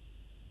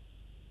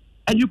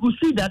 And you could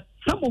see that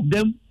some of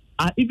them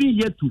are even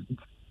yet to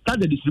start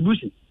the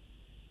distribution.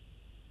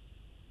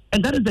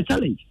 And that is the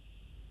challenge.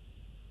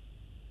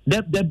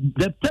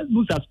 The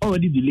textbooks has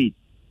already delayed.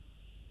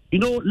 You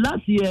know,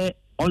 last year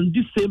on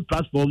this same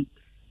platform,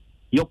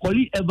 your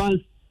colleague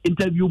Evans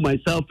interviewed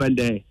myself and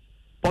the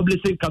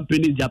publishing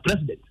company, their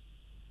president,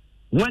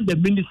 when the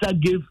minister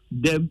gave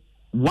them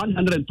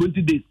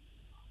 120 days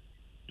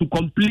to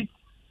complete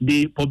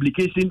the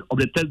publication of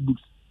the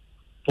textbooks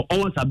for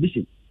onward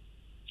submission.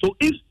 So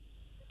if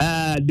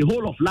the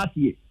whole of last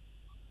year,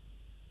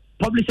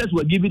 publishers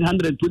were given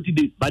 120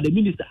 days by the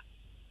minister,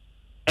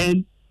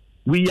 and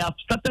we have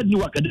started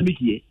new academic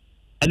year,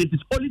 and it is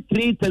only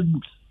 3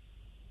 textbooks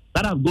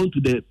that have gone to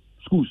the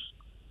schools.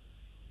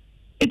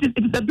 It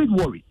is a big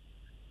worry.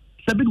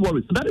 It's a bit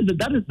worried. So that is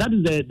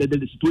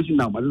the situation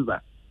now, my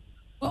sister.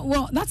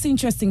 Well, that's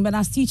interesting. But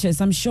as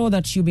teachers, I'm sure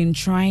that you've been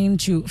trying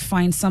to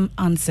find some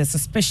answers,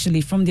 especially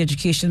from the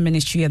Education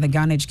Ministry and the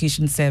Ghana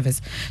Education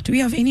Service. Do we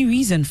have any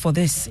reason for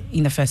this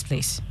in the first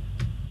place?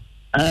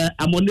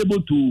 I'm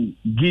unable to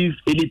give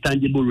any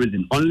tangible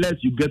reason unless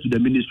you get to the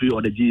ministry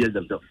or the GS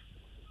themselves.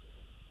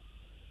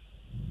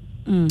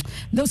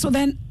 So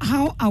then,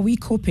 how are we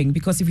coping?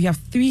 Because if we have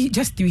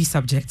just three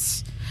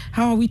subjects,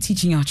 how are we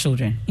teaching our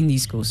children in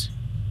these schools?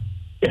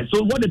 Yeah,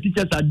 so what the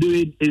teachers are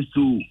doing is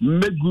to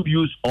make good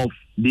use of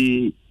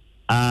the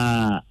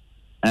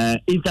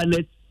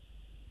internet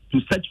to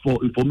search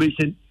for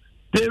information.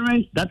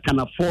 Parents that can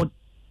afford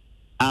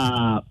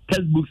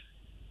textbooks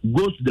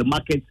go to the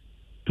market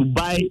to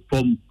buy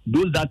from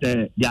those that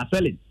they are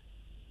selling.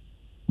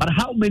 But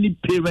how many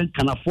parents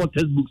can afford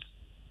textbooks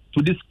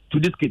to these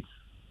kids?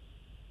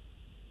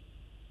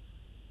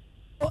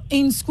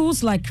 In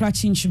schools like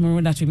Kratchin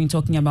Chimuru that we've been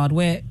talking about,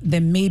 where there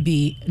may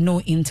be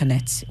no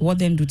internet, what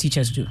then do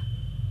teachers do?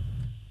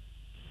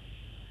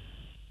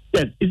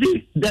 Yes, you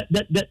see,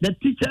 the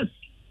teachers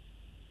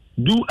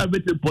do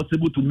everything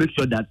possible to make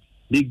sure that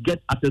they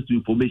get access to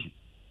information.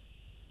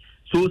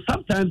 So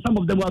sometimes some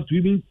of them have to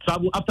even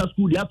travel after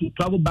school. They have to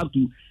travel back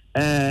to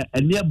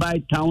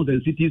nearby towns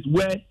and cities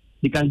where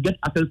they can get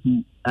access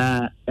to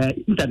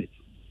internet,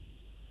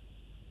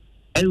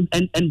 and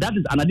that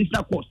is an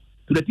additional cost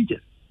to the teachers.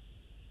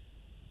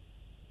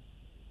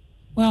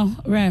 Well,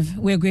 Rev,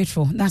 we're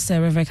grateful. That's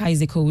Reverend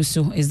Isaac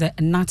Owusu, is the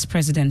NAT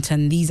president,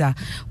 and these are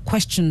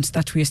questions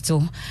that we're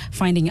still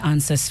finding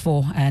answers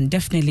for, and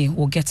definitely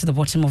we'll get to the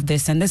bottom of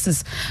this. And this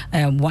is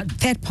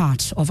third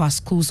part of our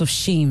Schools of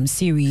Shame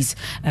series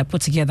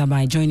put together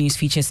by Joy News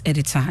Features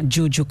editor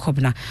Jojo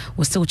Kobna.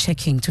 We're still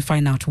checking to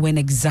find out when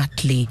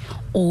exactly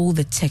all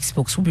the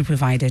textbooks will be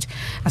provided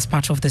as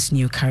part of this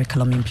new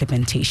curriculum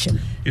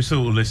implementation. You're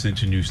still listening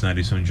to News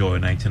 90 on Joy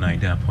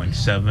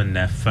 99.7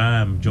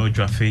 FM. George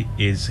Raffi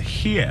is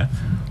here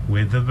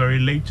with the very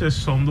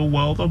latest from the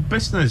world of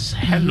business.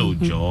 Hello,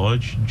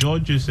 George.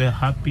 George is a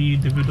happy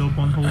individual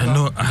bondholder.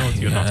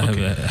 You're not.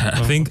 Okay.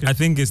 I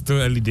think it's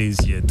still early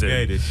days yet. Yeah,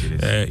 it is.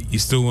 You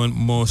still want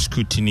more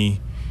scrutiny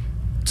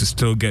to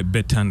still get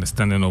better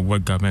understanding of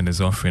what government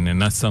is offering,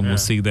 and that's some will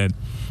say that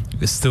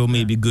it still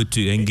may be good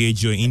to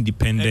engage your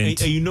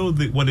independent. And you know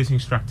what is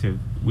instructive?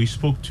 We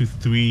spoke to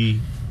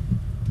three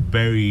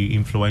very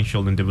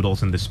influential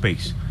individuals in the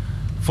space.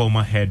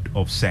 Former head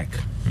of SEC,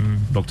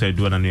 Dr.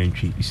 Edward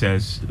Anyanchi. He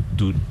says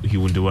he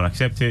will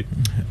accept it.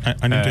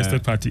 An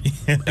interested party.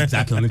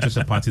 Exactly, an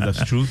interested party,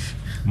 that's truth.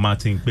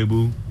 Martin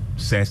Kpebu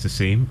says the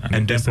same.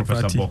 And then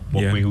Professor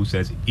Bokwe, who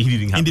says he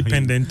didn't have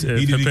independent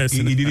he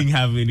didn't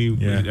have any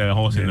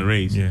horse in the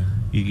race. Yeah.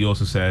 He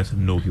also says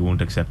no, he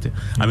won't accept it.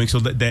 I mean, so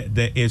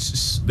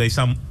there's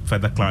some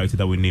further clarity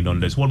that we need on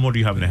this. What more do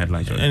you have in the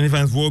headlines? Right? And in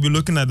fact, we'll be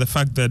looking at the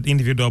fact that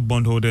individual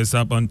bondholders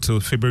up until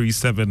February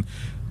 7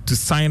 to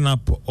sign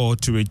up or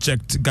to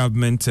reject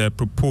government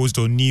proposed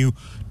or new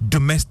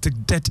domestic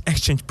debt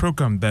exchange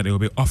program that it will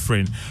be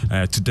offering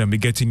to them. We're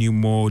getting you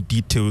more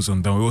details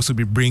on that. We'll also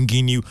be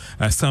bringing you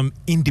some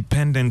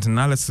independent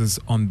analysis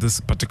on this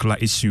particular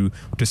issue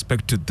with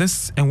respect to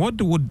this. And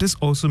what would this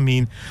also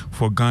mean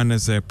for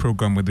Ghana's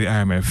program with the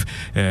IMF?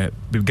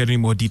 We're getting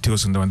more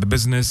details on that. The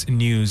business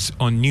news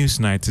on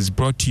Newsnight is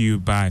brought to you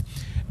by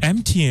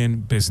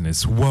MTN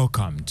Business.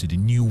 Welcome to the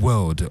new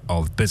world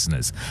of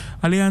business.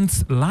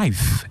 Allianz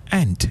Life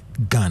and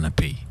Ghana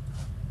Pay.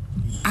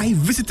 I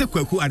visited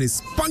Kweku at his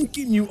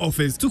spunky new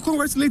office to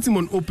congratulate him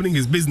on opening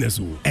his business.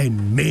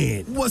 And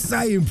man, was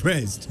I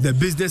impressed. The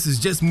business is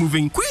just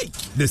moving quick.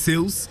 The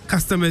sales,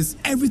 customers,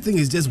 everything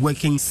is just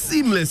working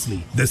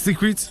seamlessly. The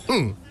secret?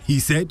 He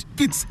said,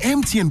 it's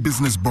MTN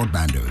Business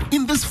Broadband.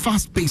 In this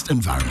fast-paced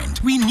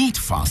environment, we need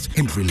fast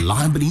and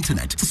reliable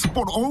internet to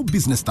support all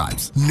business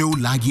types. No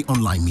laggy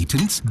online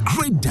meetings,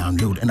 great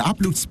download and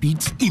upload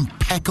speeds,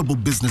 impeccable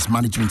business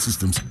management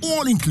systems,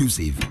 all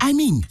inclusive. I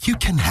mean, you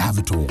can have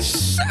it all.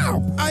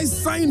 Shout! I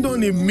signed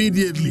on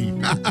immediately.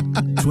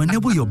 To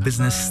enable your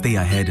business stay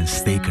ahead and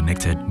stay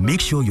connected, make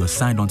sure you're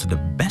signed on to the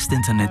best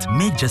internet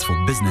made just for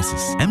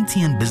businesses.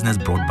 MTN Business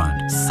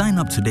Broadband. Sign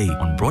up today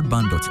on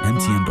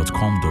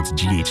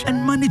broadband.mtn.com.gh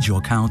and manage your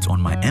account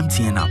on my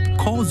MTN app.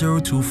 Call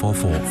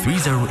 0244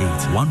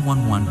 308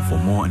 111 for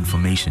more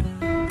information.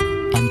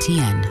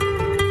 MTN.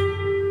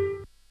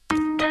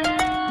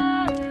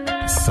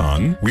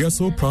 Son, we are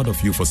so proud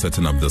of you for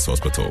setting up this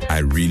hospital. I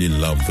really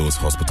love those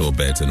hospital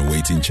beds and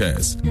waiting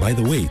chairs. By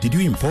the way, did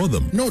you import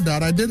them? No,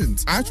 Dad, I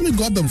didn't. I actually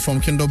got them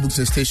from Kindle Books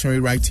and Stationery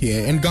right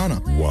here in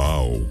Ghana.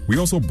 Wow. We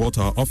also bought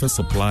our office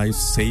supplies,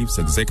 safes,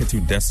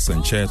 executive desks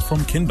and chairs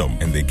from Kingdom,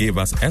 and they gave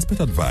us expert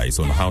advice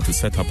on how to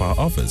set up our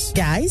office.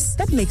 Guys,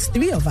 that makes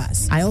 3 of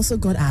us. I also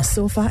got our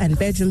sofa and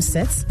bedroom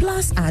sets,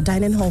 plus our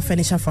dining hall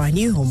furniture for our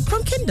new home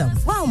from Kingdom.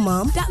 Wow,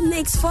 Mom, that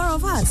makes 4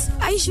 of us.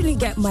 I usually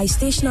get my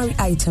stationery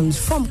items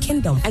from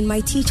Kingdom. Kingdom. And my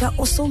teacher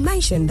also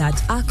mentioned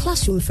that our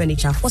classroom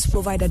furniture was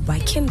provided by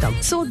Kingdom.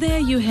 So there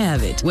you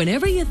have it.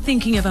 Whenever you're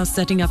thinking about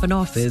setting up an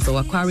office or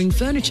acquiring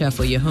furniture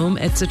for your home,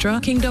 etc.,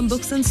 Kingdom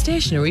Books and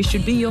Stationery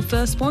should be your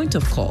first point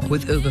of call.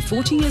 With over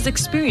 40 years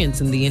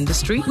experience in the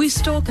industry, we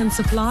stock and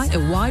supply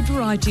a wide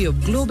variety of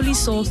globally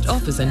sourced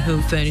office and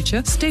home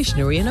furniture,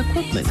 stationery and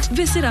equipment.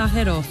 Visit our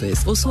head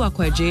office, Osu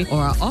Akwaje,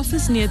 or our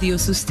office near the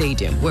Osu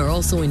Stadium. We're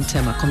also in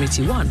Tema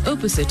Community 1,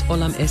 opposite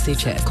Olam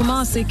SHF,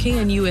 Kumasi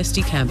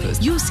KNUST campus,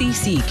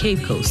 UCC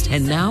Cape Coast,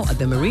 and now at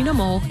the Marina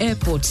Mall,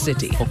 Airport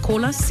City. Or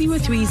call us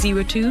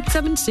 0302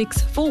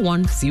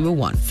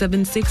 764101,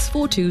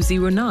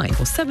 764209,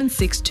 or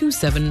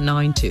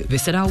 762792.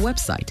 Visit our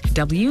website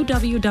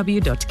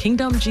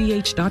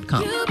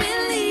www.kingdomgh.com.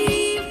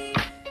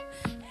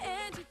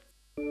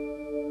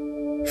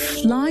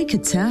 Fly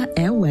Qatar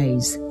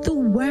Airways, the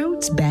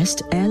world's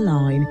best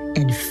airline,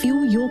 and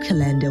fill your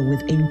calendar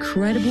with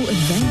incredible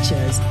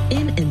adventures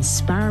in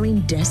inspiring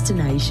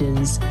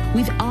destinations.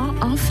 With our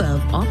offer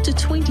of up to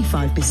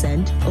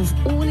 25% of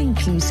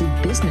all-inclusive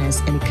business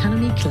and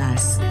economy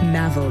class.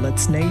 Marvel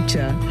at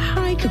nature,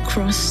 hike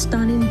across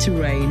stunning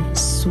terrain,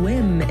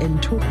 swim in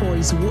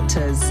turquoise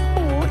waters,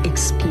 or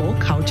explore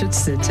cultured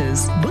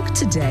cities. Book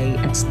today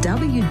at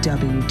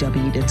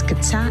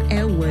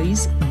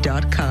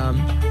www.qatarairways.com.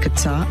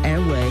 Qatar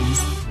Airways,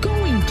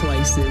 going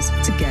places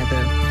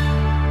together.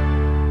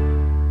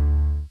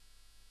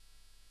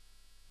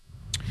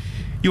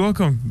 You're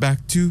welcome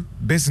back to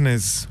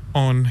Business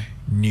on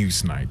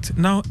Newsnight.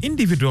 Now,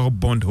 individual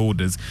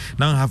bondholders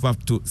now have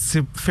up to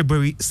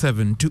February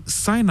 7 to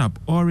sign up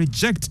or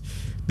reject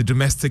the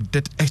domestic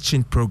debt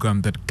exchange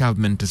program that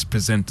government is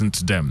presenting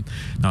to them.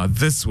 Now,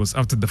 this was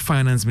after the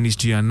Finance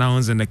Ministry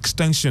announced an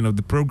extension of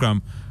the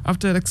program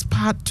after it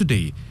expired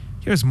today.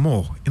 Here's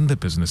more in the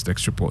Business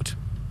Desk report.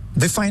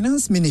 The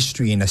Finance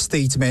Ministry, in a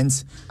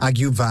statement,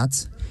 argued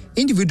that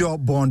individual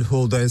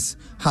bondholders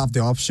have the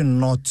option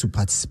not to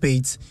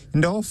participate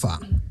in the offer.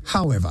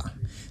 However,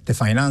 the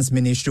Finance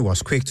Ministry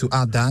was quick to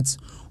add that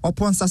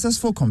upon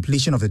successful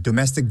completion of the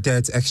domestic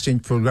debt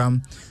exchange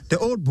program, the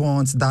old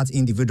bonds that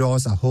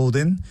individuals are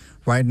holding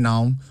right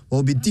now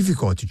will be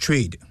difficult to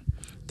trade.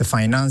 The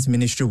Finance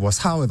Ministry was,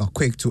 however,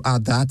 quick to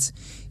add that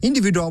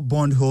individual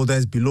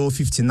bondholders below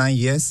 59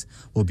 years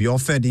will be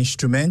offered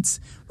instruments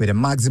with a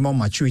maximum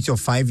maturity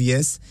of 5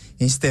 years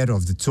instead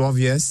of the 12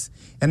 years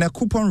and a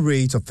coupon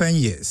rate of 10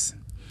 years.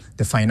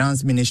 The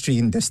Finance Ministry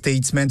in the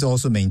statement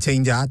also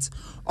maintained that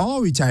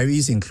all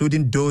retirees,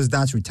 including those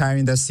that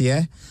retiring this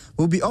year,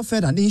 will be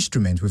offered an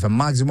instrument with a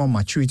maximum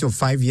maturity of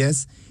 5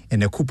 years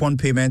and a coupon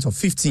payment of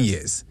 15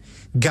 years.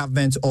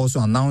 Government also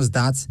announced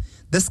that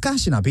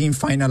discussions are being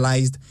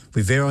finalized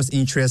with various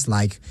interests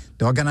like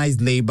the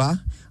organized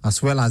labor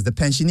as well as the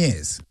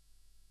pensioners.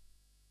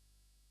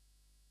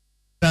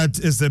 That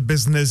is the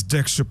Business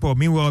Desk report.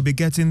 Meanwhile, we'll be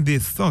getting the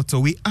thoughts,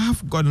 or we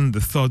have gotten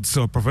the thoughts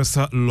of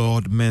Professor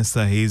Lord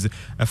Mensah. He's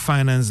a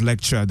finance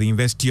lecturer at the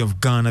University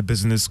of Ghana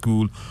Business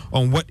School,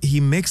 on what he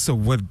makes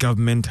of what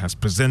government has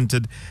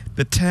presented,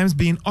 the terms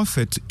being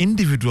offered to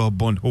individual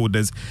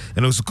bondholders,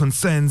 and also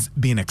concerns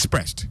being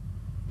expressed.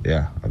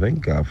 Yeah, I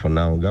think for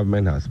now,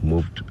 government has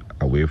moved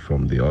away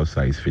from the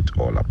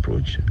all-size-fit-all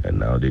approach, and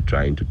now they're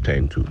trying to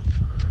turn to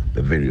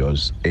the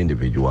various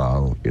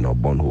individual,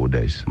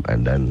 bondholders,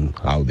 and then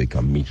how they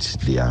can meet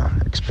their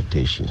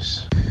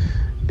expectations.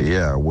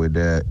 Yeah, with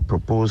the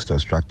proposed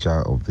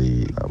structure of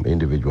the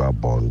individual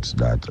bonds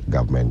that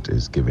government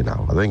is giving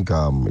out, I think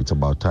it's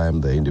about time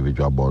the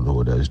individual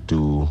bondholders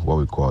do what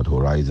we call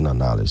horizon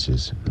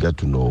analysis, get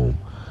to know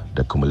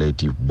the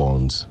cumulative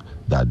bonds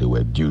that they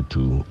were due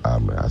to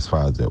as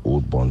far as the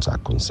old bonds are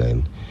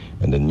concerned,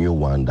 and the new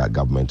one that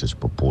government is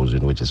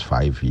proposing, which is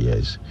 5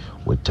 years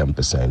with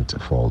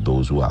 10% for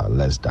those who are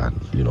less than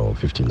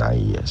 59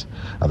 years.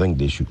 I think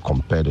they should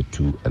compare the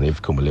two, and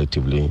if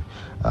cumulatively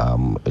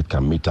it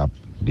can meet up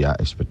their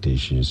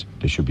expectations,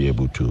 they should be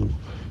able to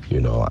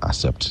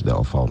accept the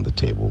offer on the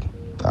table.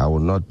 I will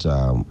not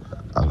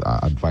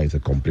advise a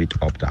complete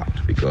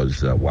opt-out,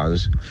 because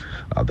once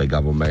the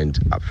government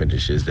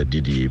finishes the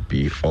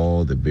DDAP,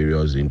 all the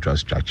various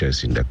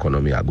infrastructures in the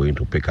economy are going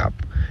to pick up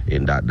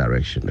in that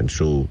direction. And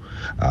so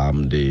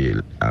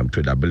the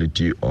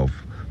tradability of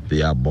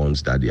their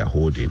bonds that they are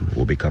holding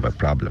will become a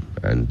problem.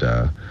 And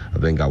I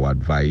think our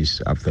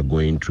advice, after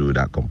going through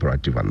that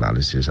comparative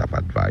analysis, I've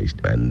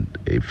advised, and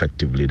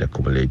effectively the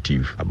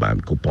cumulative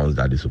coupons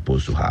that they're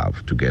supposed to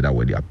have together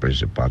with their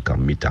principal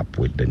can meet up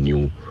with the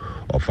new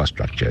offer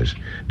structures,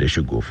 they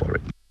should go for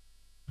it.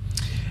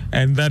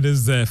 And that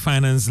is the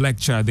finance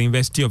lecturer at the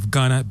University of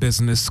Ghana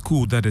Business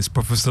School. That is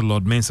Professor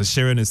Lord Mensah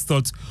sharing his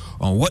thoughts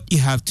on what you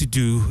have to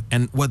do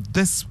and what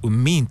this will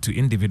mean to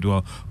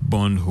individual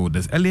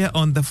bondholders. Earlier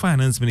on, the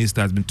finance minister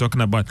has been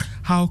talking about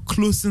how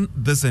closing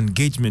this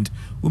engagement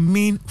will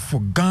mean for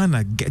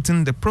Ghana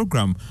getting the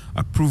program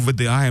approved with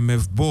the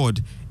IMF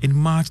board in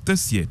March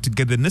this year to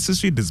get the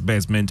necessary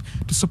disbursement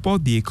to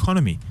support the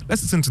economy.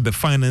 Let's listen to the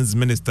finance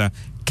minister,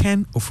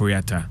 Ken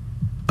Ofori-Atta.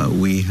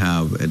 We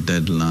have a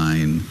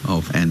deadline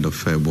of end of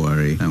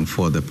February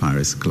for the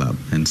Paris Club,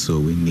 and so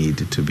we need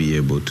to be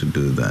able to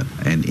do that.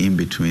 And in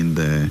between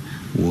there,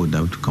 we would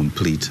have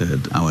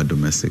completed our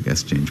domestic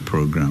exchange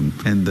program,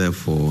 and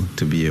therefore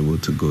to be able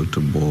to go to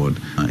board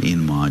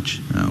in March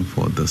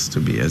for this to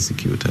be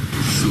executed.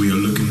 So we are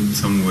looking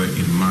somewhere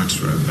in March,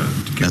 rather.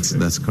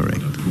 That's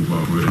correct.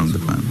 From the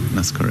fund.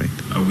 That's correct.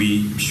 Are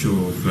we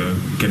sure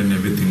of getting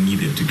everything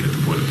needed to get the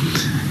board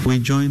approved? We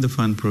joined the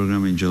fund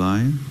program in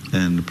July,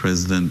 and the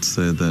president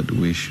said that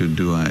we should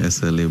do our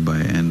SLA by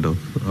end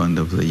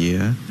of the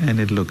year, and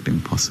it looked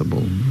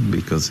impossible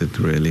because it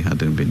really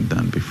hadn't been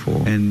done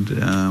before. And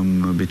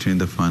between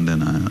the fund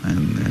and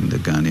the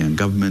Ghanaian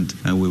government,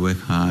 we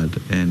worked hard,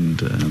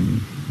 and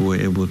we were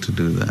able to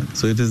do that.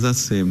 So it is that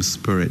same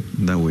spirit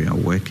that we are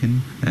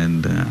working,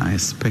 and I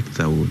expect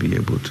that we'll be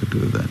able to do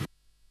that.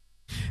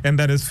 And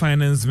that is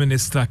Finance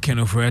Minister Ken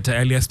Ofori-Atta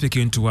earlier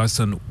speaking to us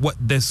on what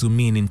this will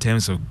mean in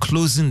terms of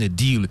closing the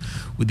deal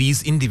with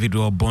these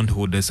individual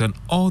bondholders and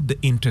all the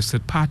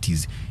interested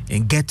parties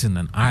in getting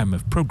an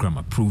IMF program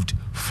approved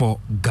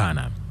for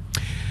Ghana.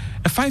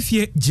 A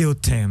 5-year jail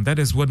term, that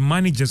is what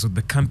managers of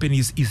the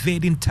companies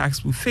evading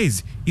tax will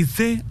face if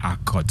they are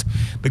caught.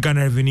 The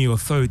Ghana Revenue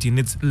Authority in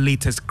its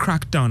latest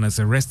crackdown has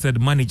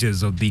arrested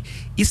managers of the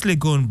East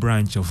Legon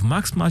branch of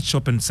Maxmart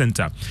Shopping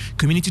Centre,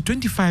 Community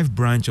 25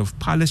 branch of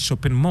Palace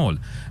Shopping Mall,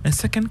 and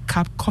Second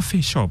Cup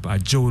Coffee Shop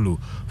at Jolo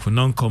for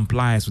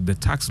non-compliance with the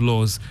tax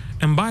laws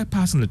and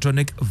bypassing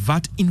electronic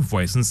VAT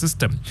invoicing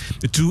system.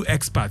 The two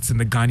experts and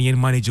the Ghanaian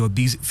manager of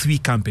these three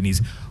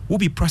companies will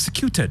be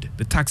prosecuted.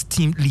 The tax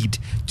team lead,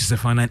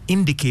 Joseph Annan,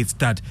 indicates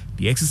that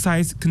the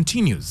exercise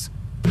continues.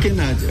 Looking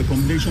at a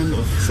combination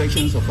of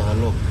sections of our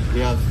law,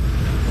 we have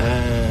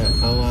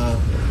our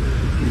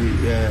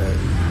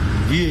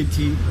VAT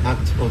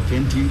Act of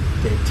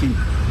 2013.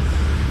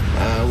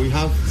 We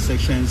have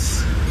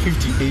sections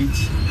 58,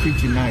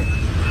 59,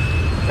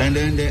 and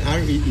then the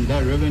RAE,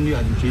 that Revenue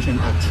Administration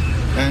Act.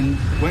 And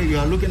when you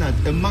are looking at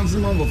a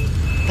maximum of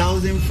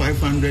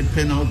 1,500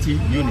 penalty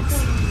units,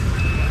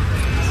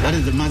 that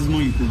is the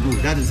maximum you could go.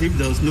 That is if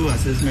there was no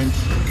assessment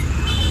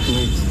to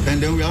it.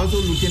 And then we are also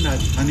looking at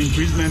an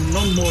imprisonment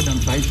not more than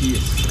 5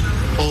 years,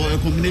 or a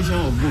combination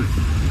of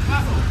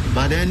both.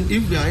 But then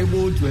if we are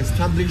able to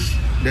establish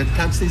the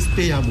taxes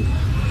payable,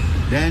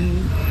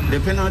 then the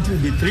penalty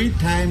will be 3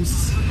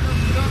 times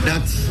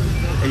that,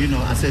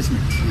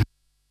 assessment.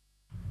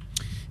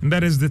 And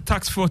that is the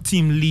Tax 4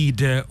 team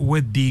lead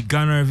with the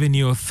Ghana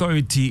Revenue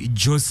Authority,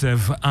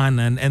 Joseph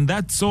Annan. And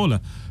that's all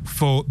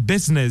for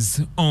Business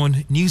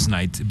on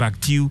Newsnight.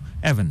 Back to you,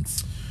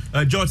 Evans.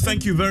 George,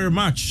 thank you very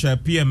much.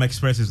 PM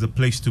Express is the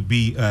place to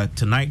be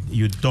tonight.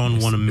 You don't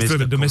want to miss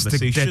the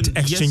domestic debt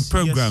exchange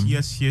program.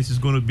 Yes, it's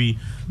going to be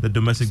the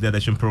domestic debt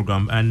exchange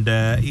program. And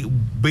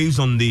based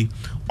on the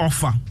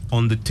offer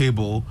on the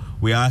table,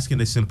 we're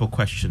asking a simple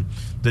question.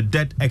 The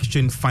debt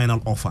exchange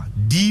final offer,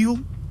 deal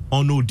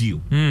or no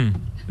deal?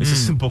 It's a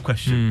simple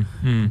question.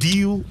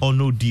 Deal or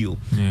no deal?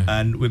 Yeah.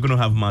 And we're going to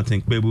have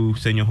Martin Kpebu,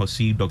 Senior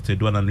Hosi, Dr.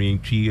 Duana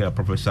Nuyingchi,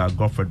 Professor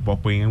Godfred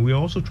Bokwe, and we're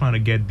also trying to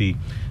get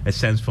a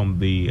sense from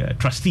the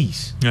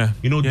trustees.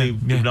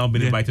 They've now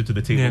been invited to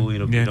the table,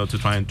 to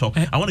try and talk.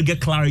 I want to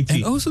get clarity.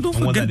 And also don't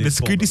forget the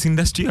securities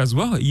industry as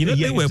well.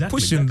 They were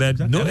pushing that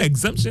no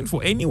exemption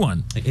for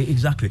anyone.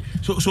 Exactly.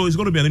 So it's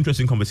going to be an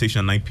interesting conversation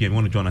at 9 p.m. You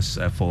want to join us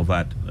for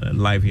that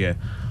live here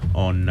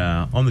on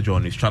the Joy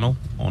News channel,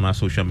 on our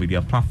social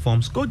media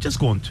platforms. Just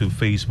go onto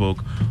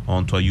Facebook,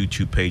 onto our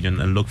YouTube page, and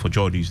look for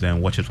Joy News there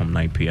and watch it from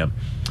 9 p.m.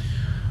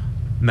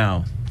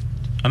 Now,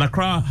 an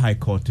Accra High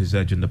Court is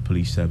urging the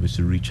police service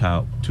to reach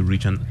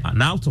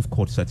an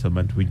out-of-court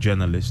settlement with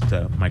journalist,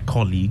 my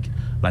colleague,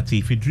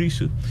 Lateef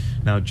Idrisu.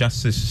 Now,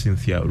 Justice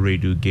Cynthia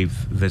Redu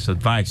gave this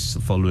advice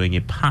following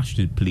a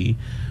passionate plea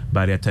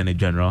by the Attorney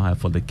General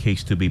for the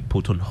case to be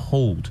put on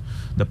hold.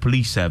 The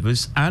police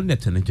service and the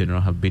Attorney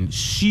General have been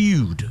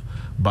sued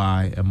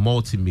by a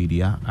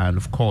multimedia and,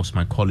 of course,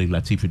 my colleague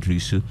Lateef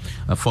Idrisu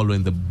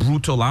following the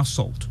brutal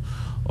assault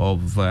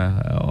of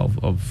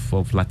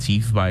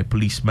Lateef by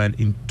policemen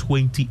in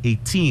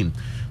 2018.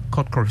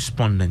 Court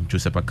correspondent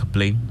Joseph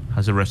Akaplain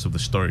has the rest of the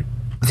story.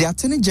 The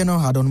Attorney General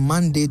had on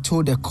Monday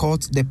told the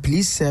court the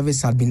police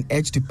service had been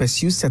urged to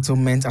pursue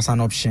settlement as an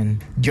option.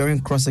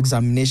 During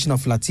cross-examination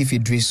of Lateef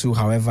Idrisu,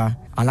 however,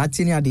 an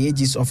attorney at the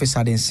AG's office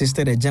had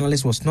insisted the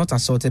journalist was not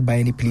assaulted by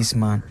any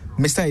policeman.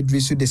 Mr.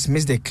 Idrisu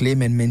dismissed the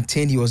claim and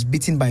maintained he was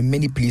beaten by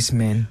many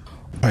policemen.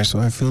 So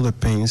I feel the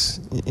pains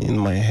in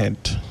my head,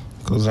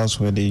 because that's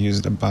where they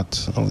used the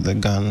butt of the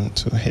gun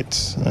to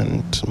hit,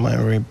 and my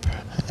rib,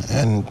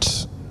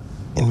 and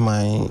in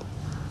my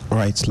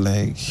right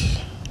leg,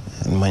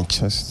 and my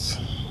chest.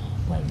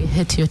 Well, they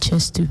hit your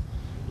chest too?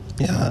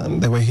 Yeah,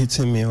 they were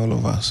hitting me all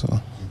over,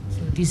 so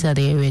these are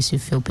the areas you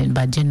feel pain,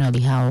 but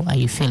generally, how are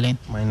you feeling?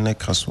 My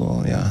neck as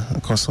well, yeah,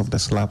 because of the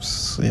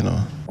slaps,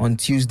 On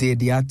Tuesday,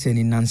 the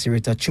attorney Nancy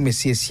Rita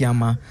Chumesi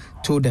Esiama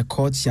told the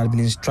court she had been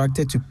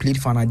instructed to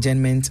plead for an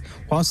adjournment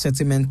while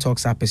settlement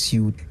talks are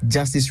pursued.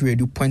 Justice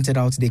Redu pointed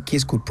out the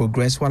case could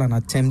progress while an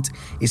attempt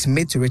is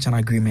made to reach an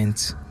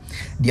agreement.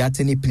 The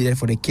attorney pleaded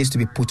for the case to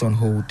be put on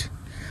hold.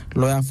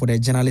 Lawyer for the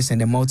journalist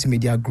and the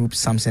multimedia group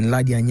Samson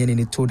Ladi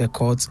Anyenini told the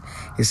court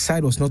his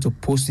side was not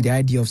opposed to the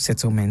idea of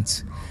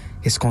settlement.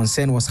 His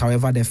concern was,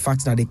 however, the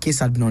fact that the case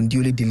had been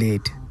unduly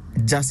delayed.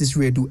 Justice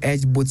Redu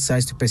urged both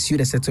sides to pursue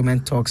the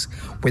settlement talks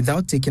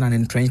without taking an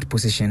entrenched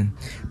position.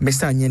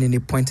 Mr. Anyenini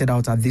pointed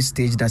out at this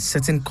stage that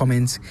certain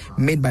comments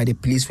made by the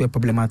police were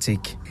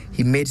problematic.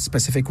 He made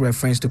specific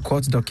reference to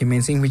court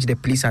documents in which the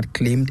police had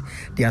claimed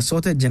the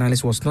assaulted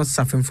journalist was not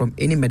suffering from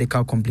any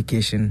medical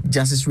complication.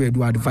 Justice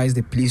Redu advised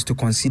the police to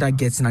consider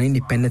getting an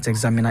independent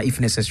examiner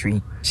if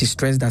necessary. She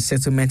stressed that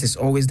settlement is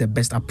always the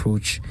best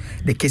approach.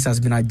 The case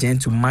has been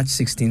adjourned to March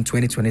 16,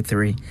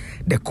 2023.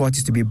 The court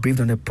is to be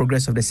briefed on the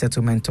progress of the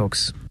settlement talks.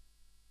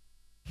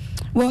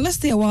 Well, let's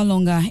stay a while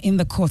longer in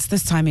the courts,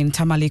 this time in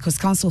Tamale, because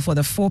counsel for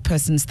the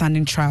 4-person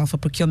standing trial for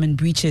procurement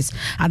breaches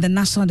at the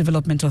National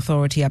Development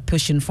Authority are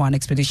pushing for an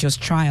expeditious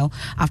trial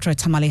after a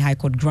Tamale High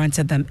Court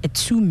granted them a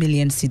 2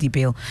 million cedi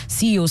bail.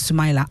 CEO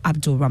Sumaila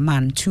Abdul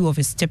Rahman, 2 of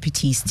his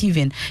deputies,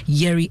 Stephen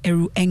Yeri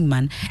Eru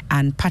Engman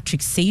and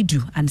Patrick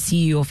Seidu, and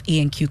CEO of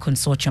ANQ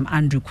Consortium,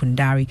 Andrew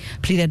Kundari,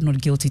 pleaded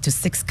not guilty to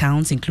 6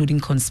 counts, including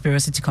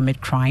conspiracy to commit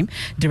crime,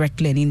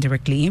 directly and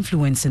indirectly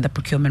influencing the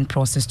procurement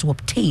process to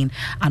obtain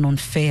an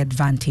unfair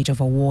advantage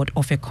of award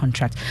of a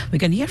contract. We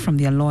can hear from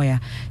their lawyer,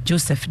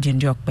 Joseph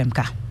Diendiok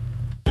Bemka.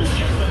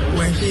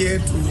 We're here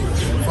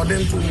for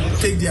them to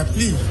take their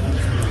plea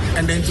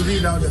and then to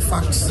read out the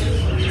facts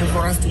and for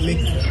us to make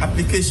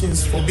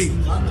applications for bail.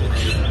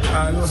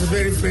 It was a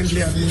very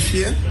friendly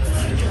atmosphere.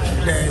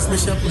 The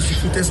Special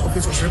Prosecutor's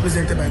Office was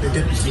represented by the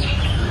deputy,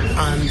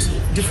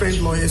 and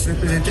different lawyers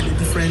represented the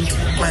different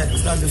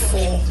clients. That's the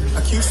 4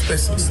 accused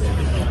persons.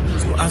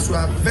 So as we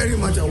are very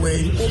much aware,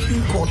 in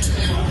open court,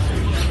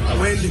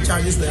 when the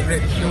charges were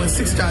read, there were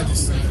 6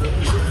 charges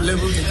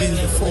leveled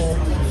against the 4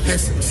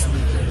 persons.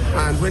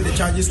 And when the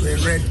charges were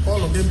read,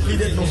 all of them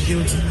pleaded not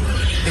guilty.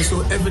 And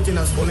so everything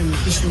has fallen in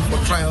issue for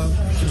trial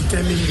to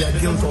determine their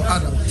guilt or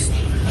otherwise.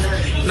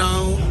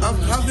 Now,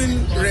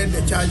 having read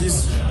the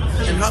charges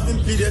and having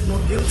pleaded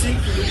not guilty,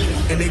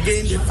 and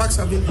again the facts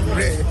having been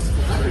read,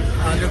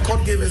 the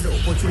court gave us the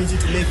opportunity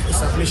to make a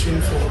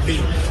submission for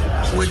bail,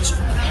 which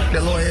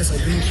the lawyers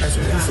agreed I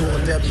should do so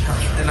on their behalf,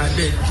 and I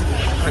did,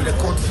 and the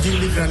court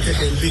duly granted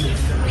them bail.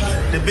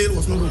 The bail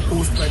was not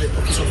opposed by the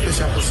Office of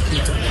Special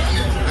Prosecutor,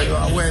 and you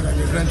are aware that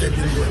they granted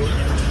them bail,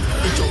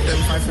 each of them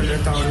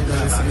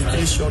 500,000 in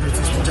 3 short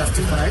notice to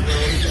justify,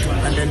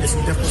 and then they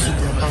should deposit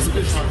their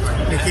passports.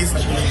 The case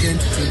has been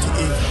adjourned to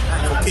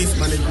 28 for case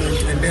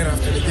management, and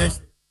thereafter the judge.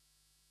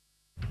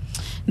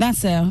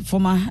 That's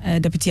former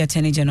Deputy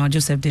Attorney General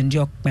Joseph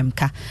Diendiok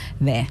Bemka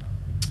there.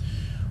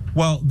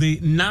 Well, the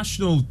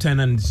National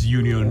Tenants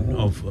Union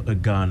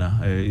of Ghana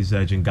is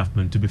urging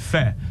government to be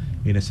fair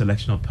in a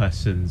selection of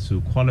persons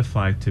who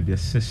qualify to be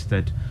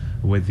assisted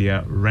with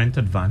their rent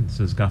advance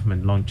as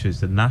government launches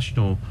the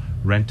National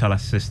Rental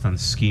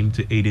Assistance Scheme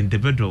to aid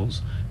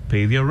individuals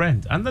pay their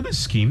rent. Under the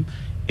scheme,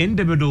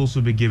 individuals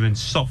will be given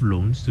soft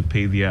loans to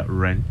pay their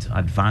rent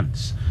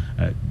advance.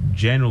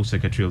 General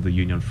Secretary of the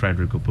Union,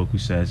 Frederick Opoku,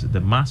 says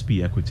there must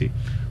be equity.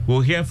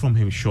 We'll hear from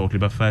him shortly,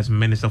 but first,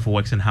 Minister for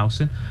Works and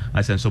Housing,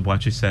 Asenso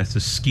Boakye, says the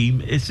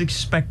scheme is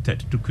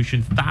expected to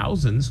cushion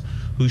thousands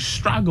who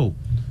struggle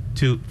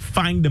to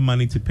find the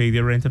money to pay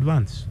their rent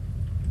advance.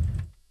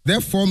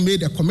 Therefore,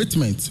 made a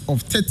commitment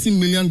of 30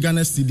 million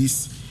Ghana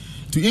cedis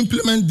to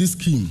implement this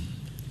scheme,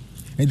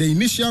 and the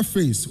initial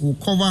phase will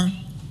cover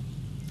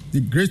the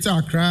Greater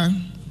Accra,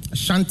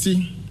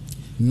 Ashanti,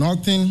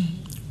 Northern,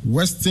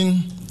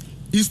 Western,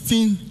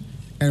 Eastern,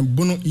 and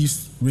Bono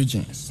East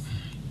regions.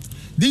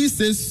 These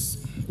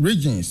 6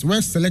 regions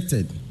were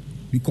selected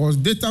because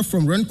data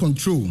from rent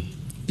control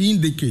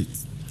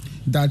indicates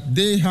that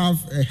they have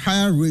a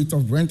higher rate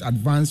of rent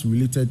advance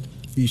related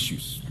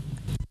issues.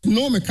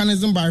 No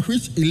mechanism by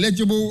which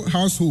eligible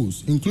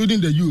households,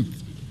 including the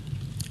youth,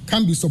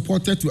 can be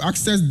supported to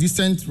access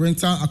decent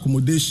rental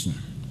accommodation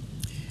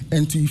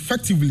and to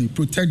effectively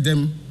protect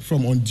them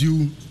from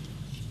undue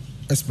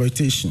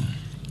exploitation.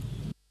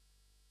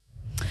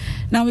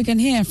 Now we can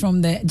hear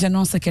from the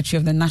General Secretary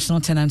of the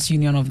National Tenants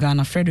Union of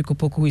Ghana, Frederick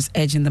Opoku, who is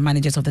urging the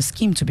managers of the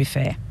scheme to be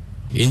fair.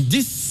 In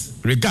this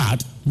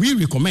regard, we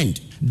recommend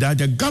that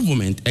the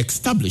government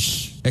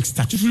establish a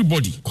statutory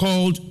body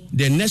called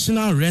the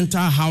National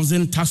Rental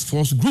Housing Task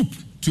Force Group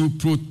to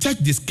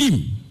protect the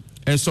scheme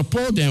and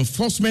support the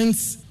enforcement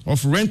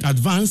of rent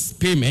advance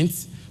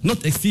payments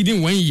not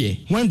exceeding 1 year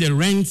when the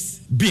rent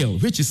bill,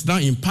 which is now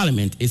in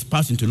Parliament, is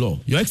passed into law.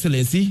 Your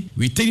Excellency,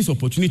 we take this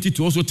opportunity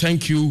to also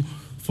thank you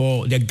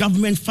for the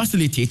government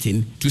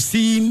facilitating to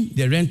seeing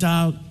the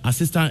rental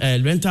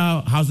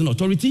housing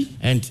authority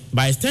and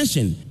by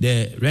extension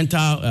the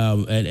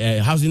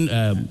rental housing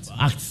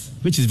act,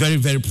 which is very,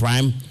 very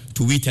prime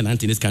to we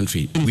tenants in this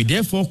country. We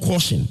therefore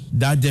caution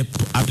that the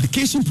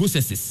application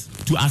processes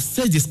to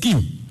assess the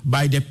scheme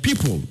by the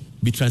people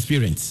be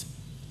transparent,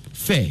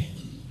 fair,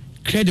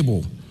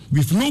 credible,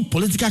 with no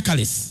political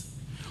callous,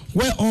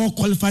 where all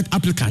qualified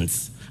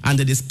applicants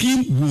under the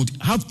scheme would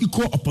have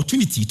equal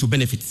opportunity to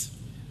benefit.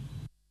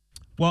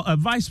 Well,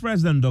 Vice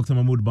President Dr.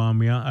 Mahmoud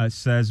Bawumia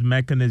says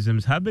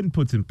mechanisms have been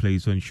put in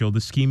place to ensure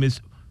the scheme is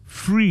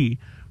free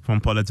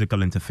from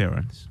political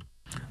interference.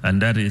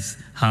 And that is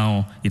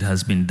how it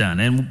has been done.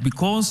 And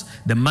because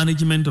the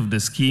management of the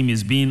scheme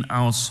is being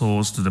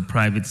outsourced to the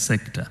private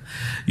sector,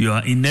 you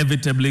are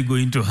inevitably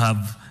going to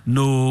have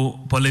no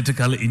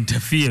political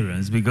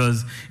interference,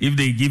 because if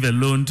they give a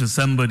loan to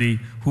somebody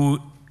who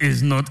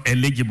is not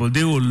eligible,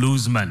 they will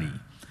lose money.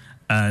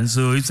 And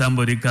so if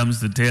somebody comes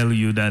to tell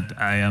you that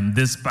I am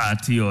this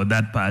party or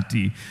that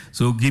party,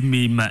 so give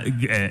me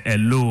a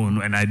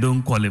loan and I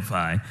don't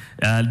qualify,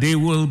 they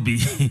will be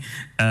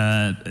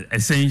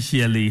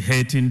essentially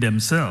hurting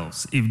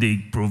themselves if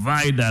they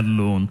provide that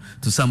loan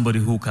to somebody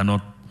who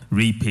cannot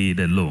repay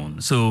the loan.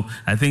 So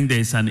I think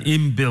there's an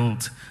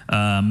inbuilt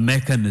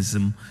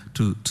mechanism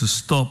to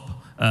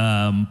stop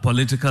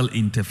political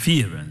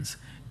interference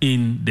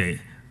in the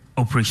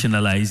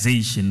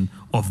operationalization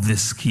of the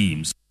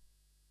schemes.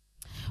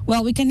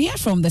 Well, we can hear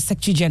from the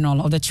Secretary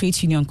General of the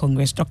Trade Union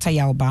Congress, Dr.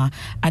 Yao,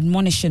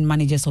 admonishing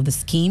managers of the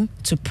scheme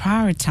to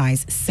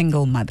prioritize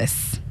single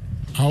mothers.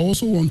 I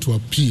also want to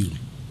appeal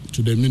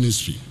to the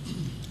ministry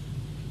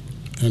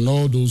and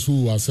all those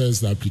who assess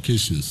the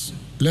applications.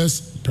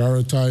 Let's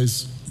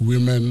prioritize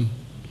women,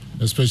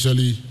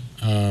 especially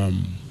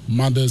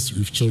mothers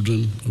with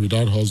children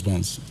without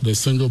husbands, the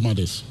single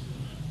mothers.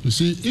 You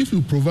see, if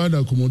you provide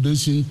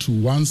accommodation to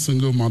one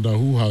single mother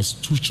who has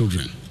 2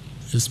 children,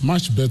 it's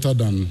much better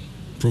than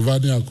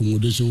providing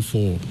accommodation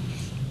for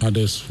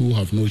others who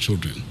have no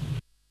children.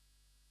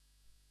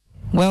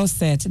 Well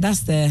said.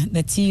 That's the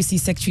TUC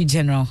Secretary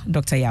General,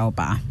 Dr. Yao.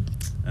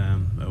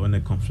 When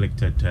a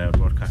conflicted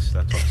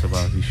broadcaster talks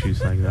about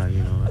issues like that, you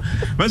know.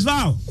 Ms.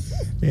 Val!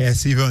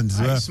 Yes, Evans.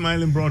 Well,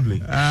 smiling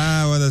broadly.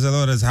 Well, there's a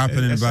lot that's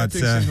happening, but...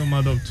 single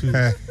mother too.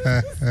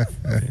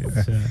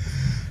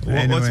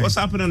 Anyway, what's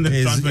happening on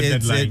the transfer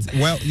deadline?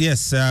 Well,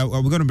 yes,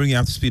 we're going to bring you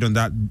up to speed on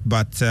that.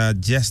 But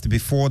just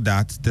before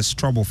that, there's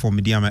trouble for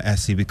Medeama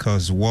SC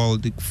because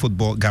World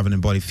Football Governing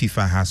Body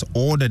FIFA has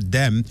ordered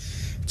them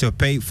to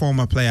pay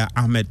former player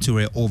Ahmed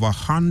Toure over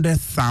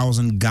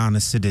 100,000 Ghana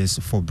cedis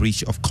for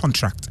breach of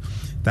contract.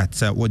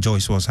 That's what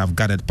Joyce was have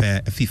gathered per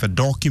a FIFA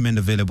document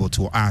available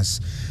to us,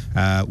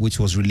 which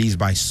was released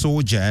by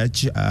Sole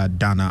Judge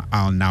Dana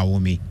Al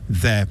Naomi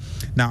there.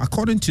 Now,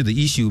 according to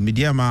the issue,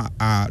 Medeama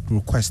are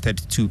requested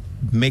to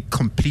make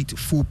complete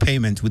full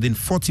payment within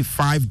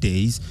 45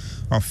 days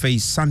or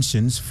face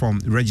sanctions from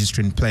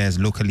registering players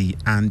locally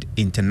and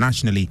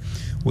internationally.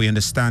 We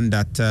understand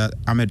that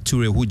Ahmed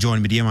Toure, who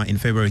joined Medeama in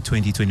February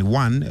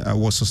 2021,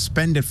 was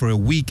suspended for a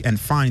week and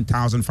fined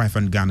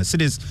 1,500 Ghana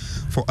cedis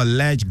for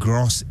alleged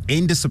gross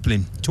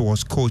indiscipline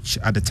towards coach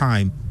at the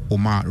time,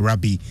 Omar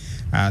Rabi.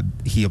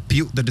 He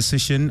appealed the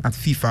decision at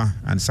FIFA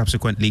and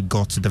subsequently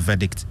got the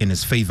verdict in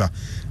his favor.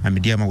 And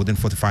Medeama within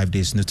 45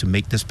 days need to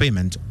make this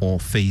payment or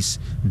face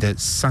the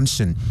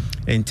sanction.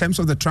 In terms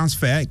of the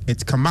transfer,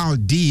 it's Kamal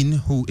Dean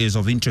who is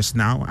of interest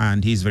now,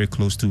 and he's very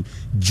close to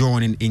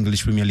joining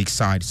English Premier League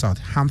side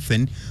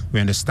Southampton.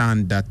 We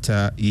understand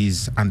that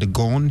he's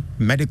undergone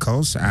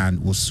medicals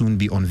and will soon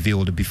be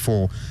unveiled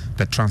before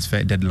the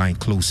transfer deadline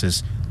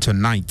closes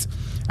tonight.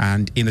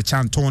 And in the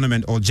CHAN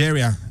tournament,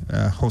 Algeria,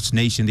 host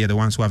nation, they're the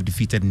ones who have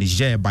defeated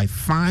Niger by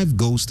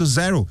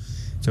 5-0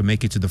 to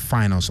make it to the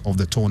finals of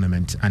the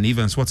tournament. And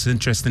even what's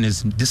interesting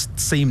is this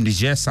same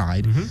Niger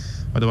side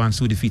are the ones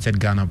who defeated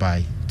Ghana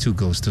by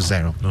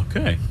 2-0.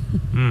 Okay.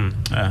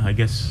 I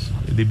guess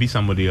they beat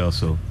somebody else.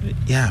 So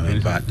yeah,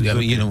 but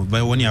you know,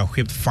 but when you're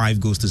whipped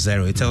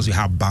 5-0, it tells you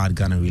how bad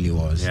Ghana really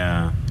was.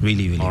 Yeah,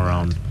 really all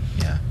around. Bad.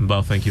 Yeah.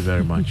 Well, thank you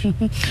very much.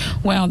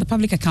 Well, the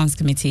Public Accounts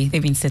Committee,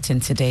 they've been sitting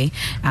today,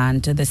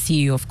 and the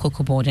CEO of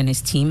Cocoa Board and his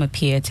team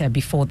appeared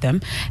before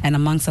them. And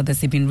amongst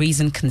others, they've been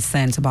raising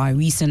concerns about a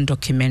recent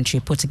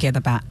documentary put together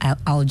by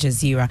Al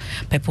Jazeera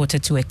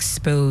purported to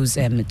expose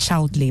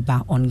child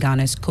labor on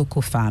Ghana's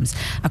cocoa farms.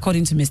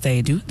 According to Mr.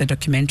 Edu, the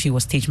documentary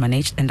was stage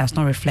managed and does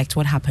not reflect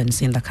what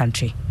happens in the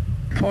country.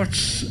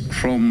 Reports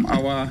from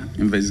our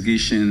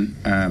investigation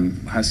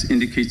has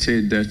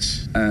indicated that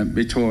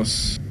it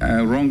was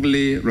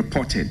wrongly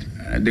reported.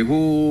 The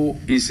whole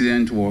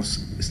incident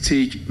was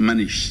stage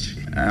managed.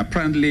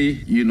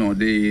 Apparently,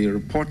 the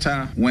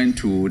reporter went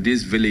to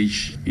this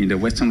village in the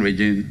western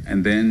region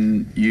and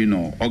then,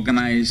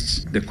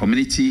 organized the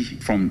community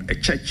from a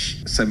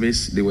church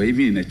service. They were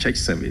even in a church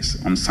service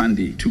on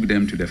Sunday, took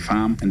them to the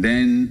farm and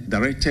then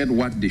directed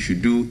what they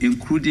should do,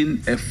 including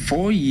a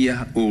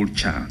 4-year-old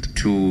child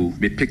to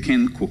be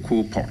picking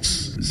cocoa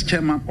pods.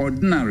 Chairman,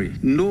 ordinary,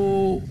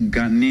 no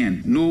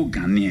Ghanaian,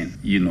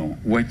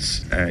 what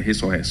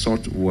his or her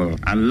sort will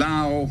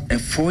allow a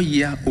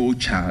 4-year-old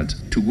child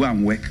to go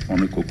and work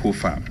on a cocoa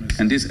farm.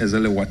 And this is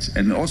exactly what,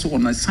 and also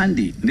on a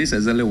Sunday, this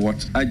is exactly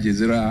what Al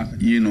Jazeera,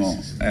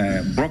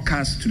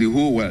 broadcast to the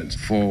whole world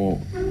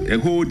for a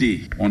whole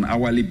day on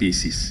hourly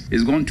basis.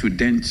 It's going to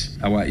dent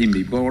our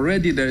image. But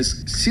already there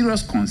is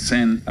serious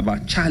concern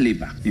about child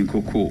labor in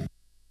cocoa.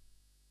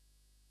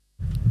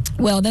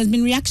 Well, there's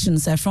been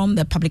reactions from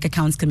the Public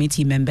Accounts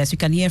Committee members. You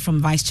can hear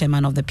from Vice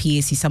Chairman of the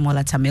PAC, Samuel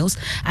Atta-Mills,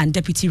 and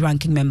Deputy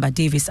Ranking Member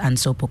Davis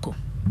Ansopoko.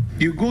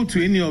 You go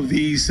to any of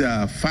these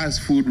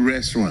fast food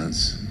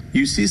restaurants,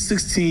 you see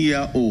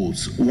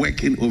 16-year-olds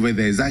working over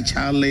there. Is that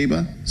child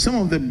labor? Some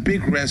of the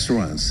big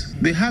restaurants,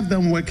 they have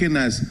them working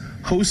as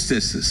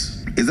hostesses.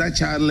 Is that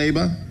child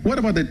labor? What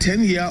about the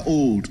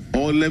 10-year-old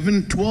or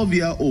 11,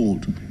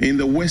 12-year-old in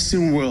the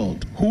Western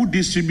world who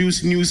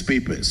distributes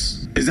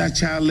newspapers? Is that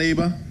child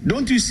labor?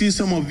 Don't you see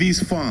some of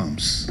these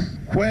farms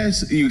where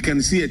you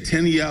can see a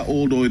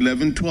 10-year-old or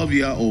 11,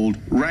 12-year-old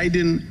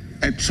riding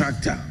a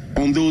tractor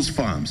on those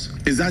farms?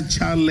 Is that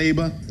child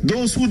labor?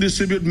 Those who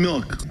distribute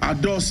milk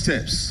at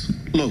doorsteps.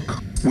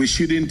 Look, we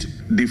shouldn't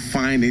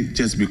define it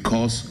just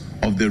because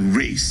of the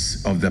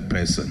race of the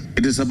person.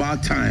 It is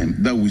about time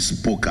that we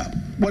spoke up.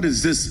 What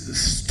is this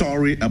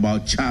story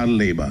about child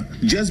labor?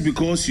 Just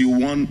because you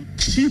want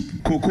cheap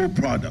cocoa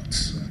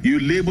products, you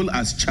label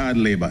as child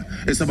labor.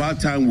 It's about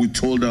time we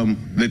told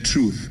them the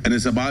truth. And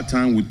it's about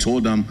time we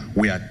told them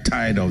we are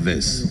tired of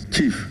this.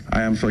 Chief,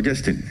 I am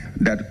suggesting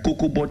that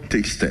Cocoa Board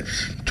take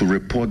steps to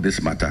report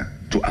this matter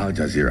to Al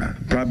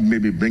Jazeera, probably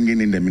maybe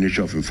bringing in the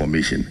Ministry of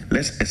Information.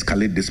 Let's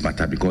escalate this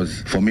matter,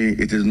 because for me,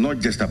 it is not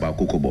just about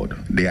Cocoa Board.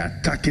 They are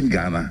attacking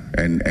Ghana,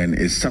 and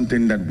it's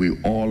something that we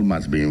all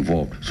must be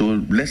involved.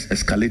 So let's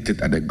escalate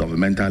it at the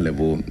governmental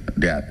level.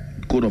 Their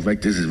code of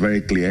ethics is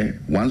very clear.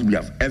 Once we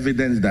have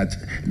evidence that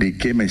they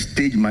came and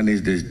stage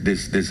managed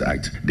this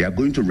act, they are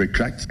going to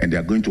retract and they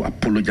are going to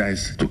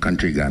apologize to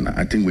country Ghana.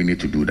 I think we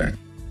need to do that.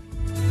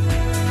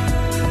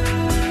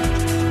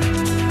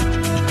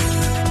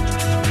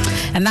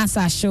 And that's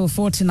our show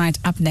for tonight.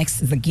 Up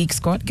next, the Geek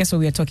Squad. Guess what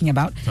we are talking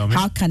about?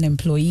 How can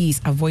employees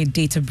avoid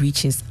data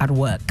breaches at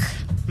work?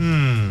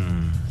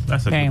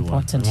 That's a very good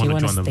important. one. I You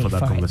want to want join to them for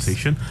that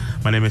conversation.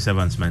 My name is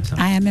Evans Mensah.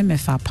 I am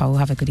MFA Paul.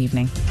 Have a good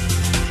evening.